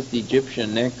 not just the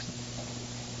Egyptian. Next.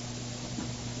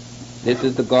 This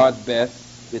is the god Bes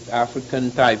with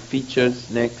African type features.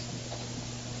 Next.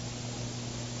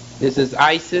 This is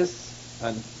Isis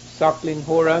and suckling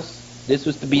Horus. This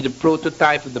was to be the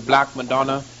prototype of the Black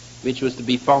Madonna, which was to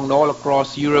be found all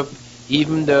across Europe.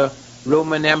 Even the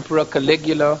Roman Emperor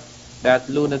Caligula, that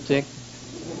lunatic,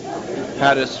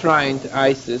 had a shrine to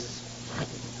Isis.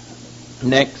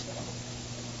 Next.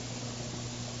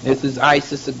 This is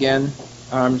Isis again,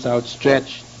 arms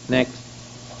outstretched. Next.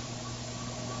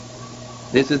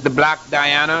 This is the Black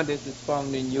Diana. This is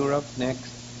found in Europe.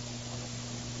 Next.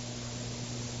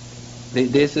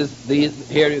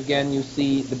 Here again you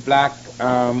see the Black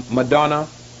Madonna.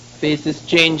 Faces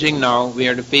changing now,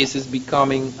 where the face is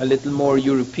becoming a little more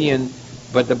European,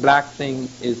 but the black thing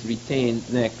is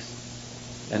retained. Next.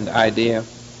 And the idea.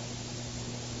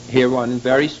 Here one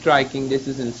very striking. This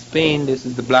is in Spain. This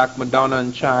is the Black Madonna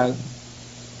and Child.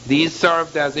 These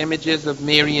served as images of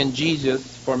Mary and Jesus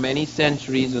for many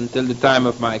centuries until the time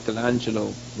of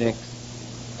Michelangelo. Next.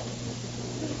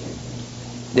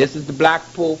 This is the Black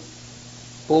Pope,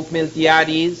 Pope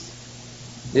Miltiades.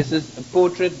 This is a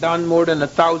portrait done more than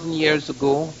 1,000 years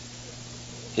ago.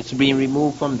 It's been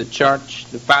removed from the church.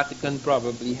 The Vatican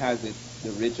probably has it,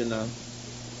 the original.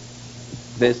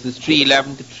 This is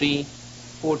 311 to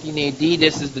 314 AD.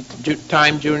 This is the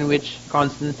time during which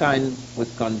Constantine was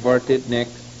converted.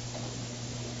 Next.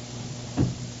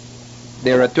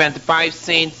 There are 25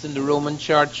 saints in the Roman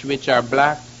Church which are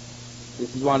black.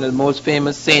 This is one of the most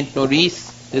famous, Saint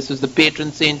Maurice. This was the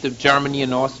patron saint of Germany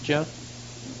and Austria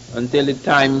until the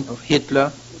time of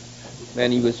Hitler, when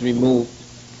he was removed.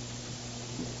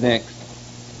 Next.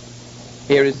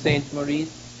 Here is Saint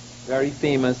Maurice, very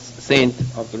famous saint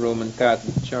of the Roman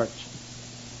Catholic Church.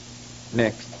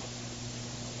 Next.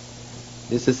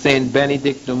 This is Saint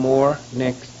Benedict the Moor.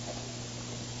 Next.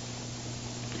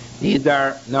 These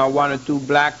are now one or two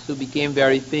blacks who became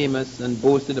very famous and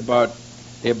boasted about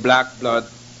their black blood,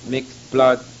 mixed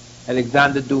blood.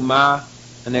 Alexander Dumas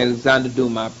and Alexander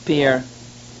Dumas pair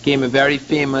became a very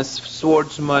famous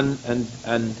swordsman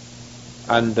and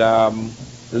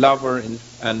lover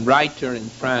and writer in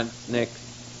France. Next.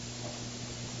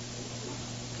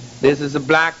 This is a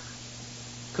black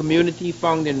community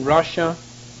found in Russia.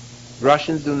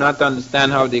 Russians do not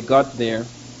understand how they got there.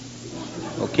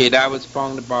 Okay, that was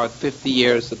found about 50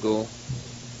 years ago.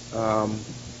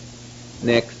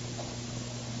 Next.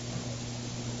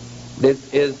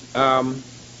 This is a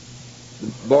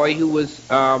boy who was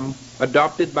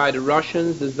adopted by the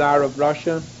Russians, the Tsar of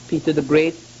Russia, Peter the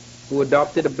Great, who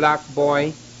adopted a black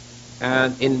boy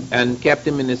and kept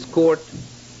him in his court.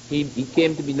 He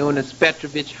came to be known as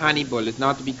Petrovich Hannibal. It's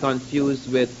not to be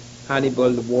confused with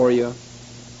Hannibal the warrior.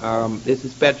 This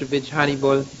is Petrovich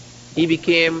Hannibal. He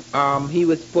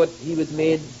was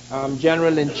made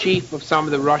general-in-chief of some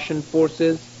of the Russian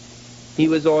forces. He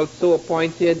was also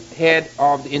appointed head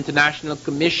of the International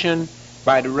Commission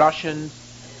by the Russians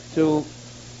to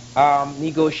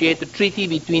negotiate a treaty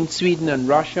between Sweden and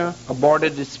Russia, a border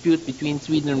dispute between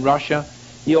Sweden and Russia.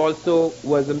 He also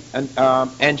was an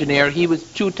engineer. He was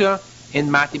tutor in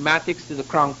mathematics to the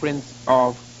Crown Prince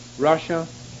of Russia,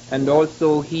 and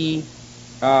also he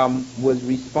was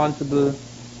responsible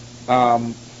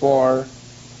for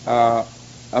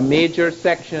a major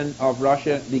section of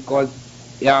Russia because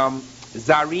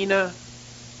Tsarina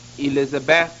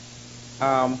Elizabeth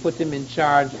put him in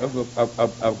charge of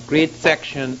a great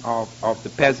section of the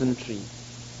peasantry.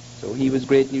 So he was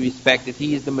greatly respected.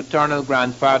 He is the maternal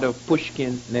grandfather of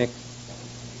Pushkin. Next.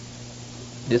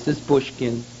 This is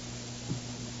Pushkin,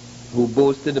 who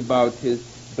boasted about his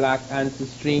black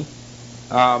ancestry.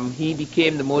 He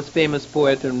became the most famous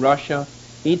poet in Russia.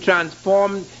 He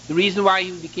transformed. The reason why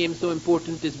he became so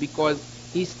important is because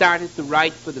he started to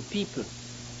write for the people.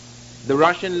 The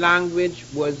Russian language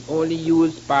was only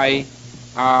used by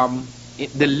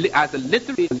as a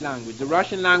literary language. The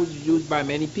Russian language is used by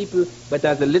many people, but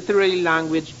as a literary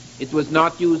language, it was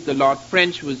not used a lot.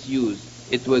 French was used.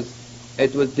 It was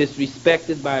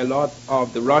disrespected by a lot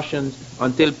of the Russians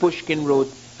until Pushkin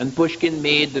wrote, and Pushkin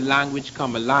made the language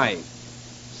come alive,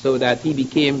 so that he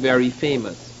became very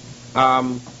famous.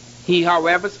 He,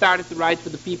 however, started to write for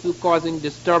the people, causing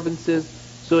disturbances,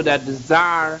 so that the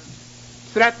Tsar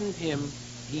threatened him.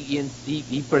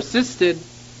 He persisted,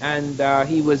 and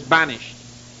he was banished.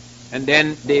 And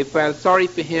then they felt sorry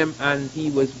for him, and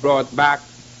he was brought back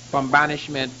from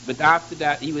banishment. But after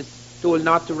that, he was told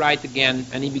not to write again,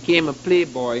 and he became a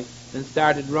playboy and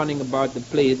started running about the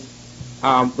place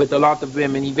with a lot of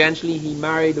women. Eventually, he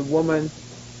married a woman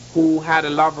who had a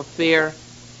love affair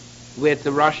with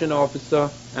a Russian officer,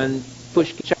 and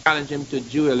Pushkin challenged him to a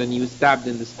duel, and he was stabbed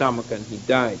in the stomach, and he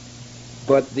died.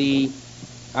 But the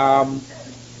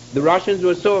Russians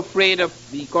were so afraid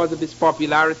because of his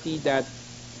popularity that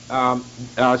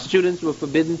students were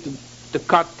forbidden to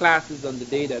cut classes on the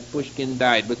day that Pushkin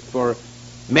died. But for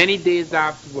many days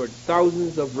afterwards,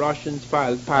 thousands of Russians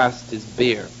filed past his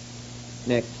bier.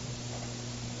 Next.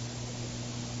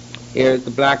 Here's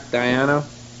the Black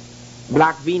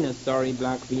Venus.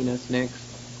 Next.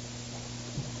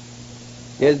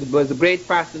 There was a great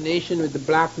fascination with the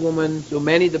black woman. So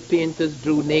many of the painters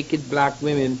drew naked black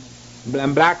women.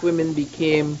 And black women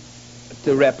became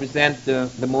to represent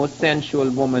the most sensual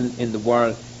woman in the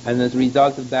world. And as a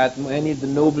result of that, many of the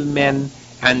noblemen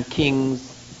and kings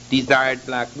desired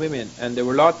black women. And there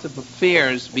were lots of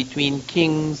affairs between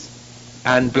kings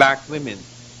and black women.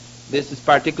 This is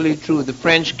particularly true of the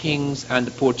French kings and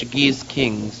the Portuguese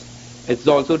kings. It's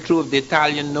also true of the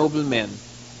Italian noblemen.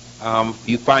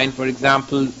 You find, for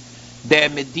example, the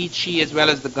Medici as well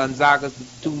as the Gonzagas, the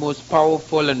two most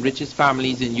powerful and richest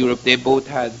families in Europe. They both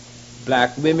had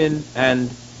black women,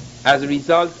 and as a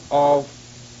result of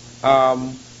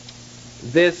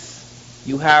this,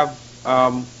 you have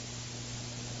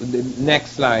the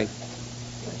next slide.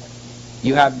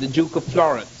 You have the Duke of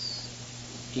Florence.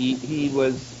 He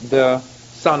was the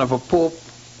son of a pope,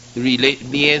 the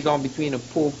liaison between a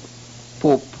pope,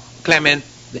 Pope Clement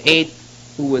VIII,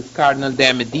 who was Cardinal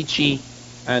de' Medici,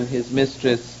 and his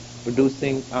mistress,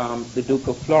 producing the Duke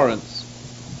of Florence,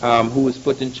 who was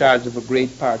put in charge of a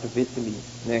great part of Italy.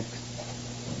 Next.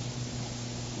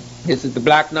 This is the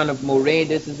Black Nun of Moor.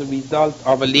 This is a result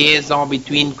of a liaison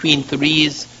between Queen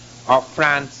Therese of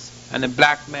France and a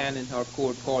black man in her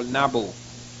court called Nabo.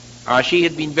 She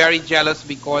had been very jealous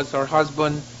because her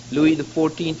husband, Louis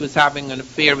XIV, was having an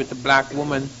affair with a black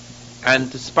woman,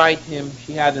 and to spite him,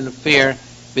 she had an affair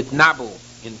with Nabo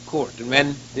in court. And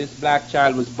when this black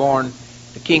child was born,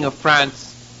 the King of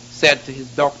France said to his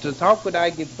doctors, "How could I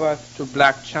give birth to a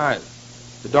black child?"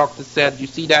 The doctor said, "You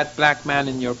see that black man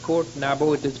in your court,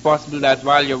 Nabo? It is possible that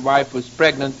while your wife was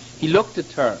pregnant, he looked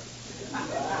at her,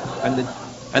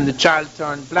 and the child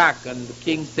turned black." And the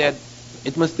king said,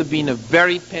 "It must have been a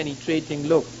very penetrating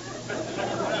look."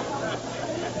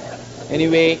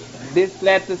 Anyway, this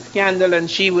led to scandal, and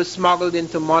she was smuggled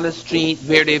into a monastery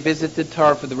where they visited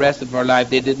her for the rest of her life.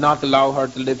 They did not allow her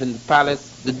to live in the palace.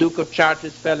 The Duke of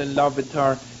Chartres fell in love with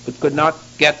her, but could not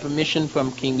get permission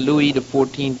from King Louis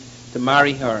XIV to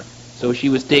marry her. So she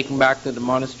was taken back to the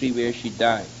monastery where she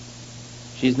died.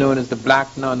 She's known as the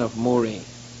Black Nun of Moor.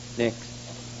 Next.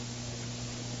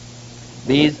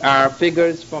 These are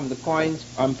figures from the coins.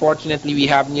 Unfortunately, we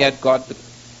haven't yet got,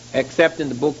 except in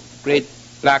the book Great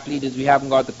Black Leaders, we haven't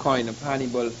got the coin of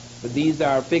Hannibal. But these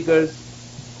are figures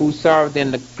who served in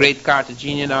the great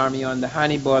Carthaginian army under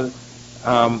Hannibal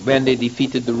when they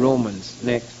defeated the Romans.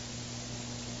 Next.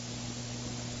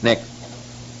 Next.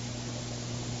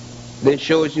 This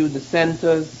shows you the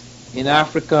centers in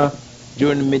Africa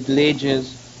during the Middle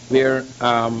Ages where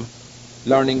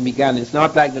learning began. It's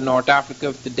not like the North Africa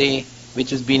of today,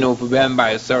 which has been overwhelmed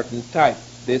by a certain type.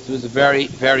 This was very,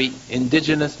 very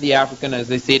indigenously African, as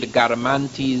they say, the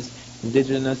Garamantes,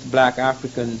 indigenous black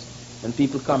Africans, and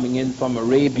people coming in from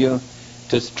Arabia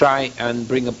to try and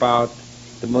bring about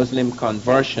the Muslim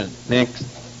conversion. Next.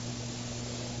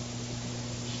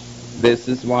 This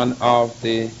is one of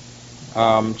the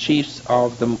chiefs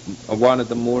of one of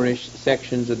the Moorish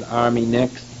sections of the army.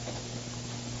 Next.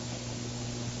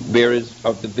 Bearers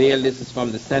of the veil. This is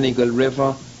from the Senegal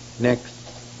River. Next.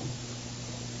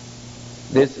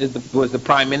 This was the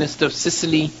Prime Minister of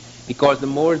Sicily, because the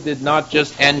Moors did not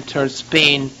just enter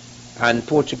Spain and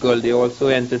Portugal, they also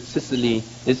entered Sicily.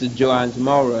 This is Joan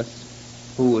Maurus,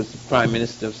 who was the Prime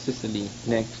Minister of Sicily.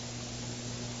 Next.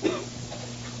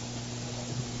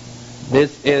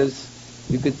 This is,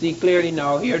 you can see clearly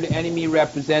now here the enemy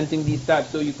representing these types,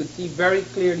 so you can see very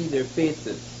clearly their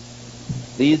faces.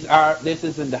 This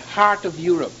is in the heart of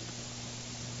Europe.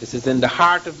 This is in the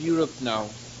heart of Europe now.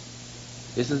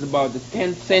 This is about the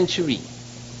 10th century,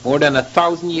 more than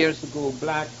 1,000 years ago,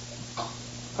 blacks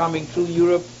coming through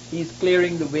Europe. He's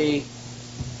clearing the way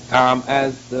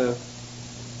as the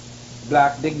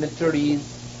black dignitaries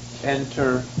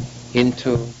enter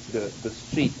into the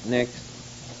street. Next.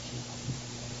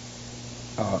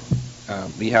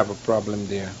 We have a problem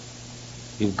there.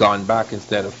 We've gone back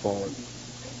instead of forward.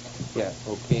 Yeah,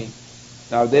 okay.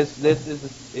 Now this is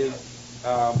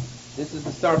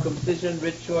the circumcision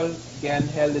ritual, again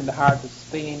held in the heart of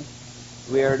Spain,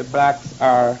 where the blacks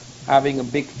are having a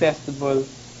big festival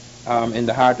in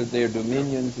the heart of their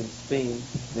dominions in Spain.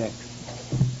 Next.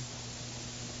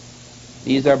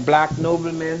 These are black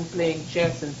noblemen playing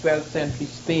chess in 12th century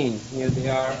Spain. Here they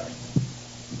are.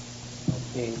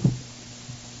 Okay.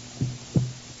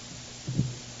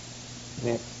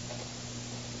 Next.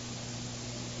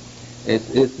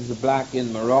 This is a black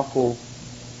in Morocco.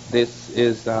 This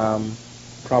is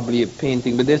probably a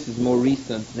painting, but this is more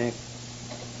recent. Next.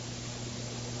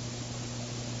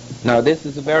 Now this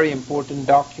is a very important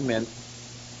document.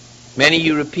 Many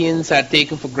Europeans had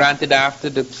taken for granted after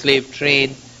the slave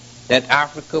trade that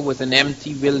Africa was an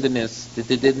empty wilderness, that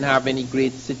they didn't have any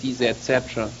great cities,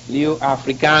 etc. Leo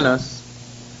Africanus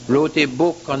wrote a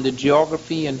book on the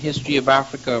geography and history of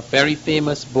Africa, a very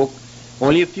famous book.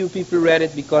 Only a few people read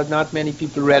it because not many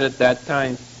people read it that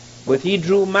time. But he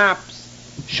drew maps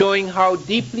showing how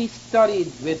deeply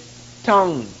studied with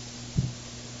towns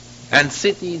and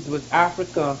cities was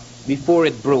Africa before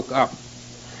it broke up.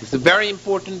 It's a very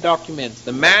important document.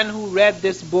 The man who read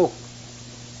this book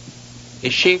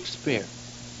is Shakespeare.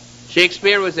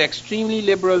 Shakespeare was extremely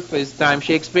liberal for his time.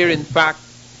 Shakespeare, in fact,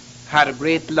 had a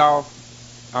great love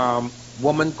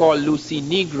woman called Lucy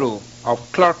Negro of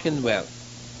Clerkenwell,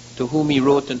 to whom he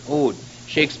wrote an ode.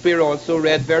 Shakespeare also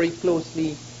read very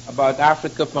closely about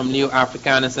Africa from Leo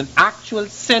Africanus, and actual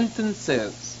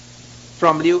sentences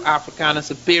from Leo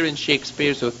Africanus appear in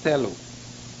Shakespeare's Othello,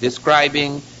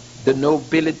 describing the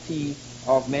nobility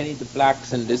of many of the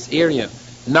blacks in this area.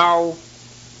 Now,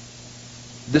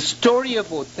 the story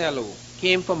of Othello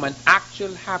came from an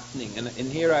actual happening, and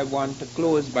here I want to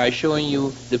close by showing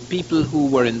you the people who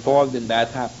were involved in that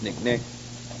happening. Next.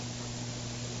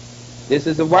 This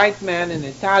is a white man, an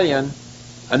Italian,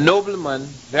 a nobleman,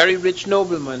 very rich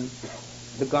nobleman,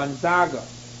 the Gonzaga,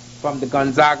 from the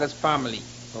Gonzaga's family.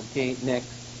 Okay, next.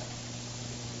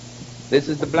 This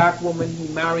is the black woman he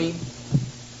married.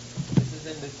 This is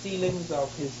in the ceilings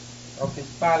of his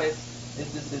palace.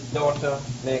 This is his daughter.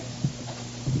 Next.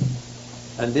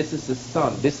 And this is his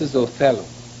son. This is Othello.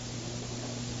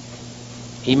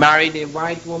 He married a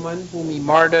white woman whom he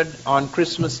murdered on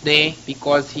Christmas Day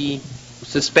because he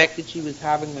suspected she was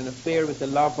having an affair with a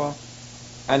lover.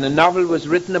 And a novel was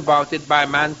written about it by a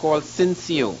man called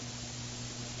Cincio.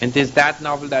 And it is that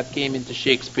novel that came into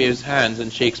Shakespeare's hands,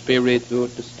 and Shakespeare wrote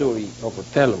the story of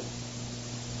Othello.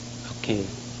 Okay.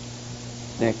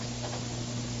 Next.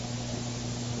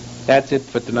 That's it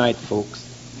for tonight, folks.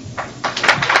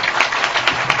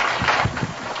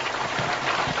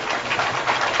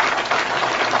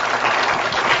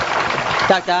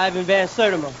 Dr. Ivan Van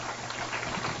Sertima.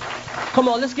 Come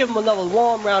on, let's give him another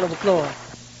warm round of applause.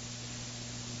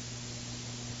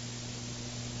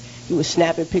 He was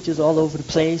snapping pictures all over the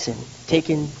place and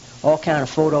taking all kind of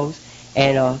photos.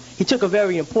 And he took a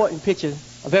very important picture,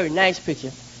 a very nice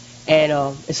picture. And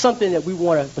it's something that we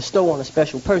want to bestow on a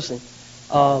special person.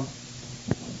 We're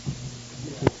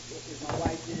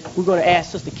going to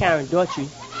ask Sister Karen Daughtry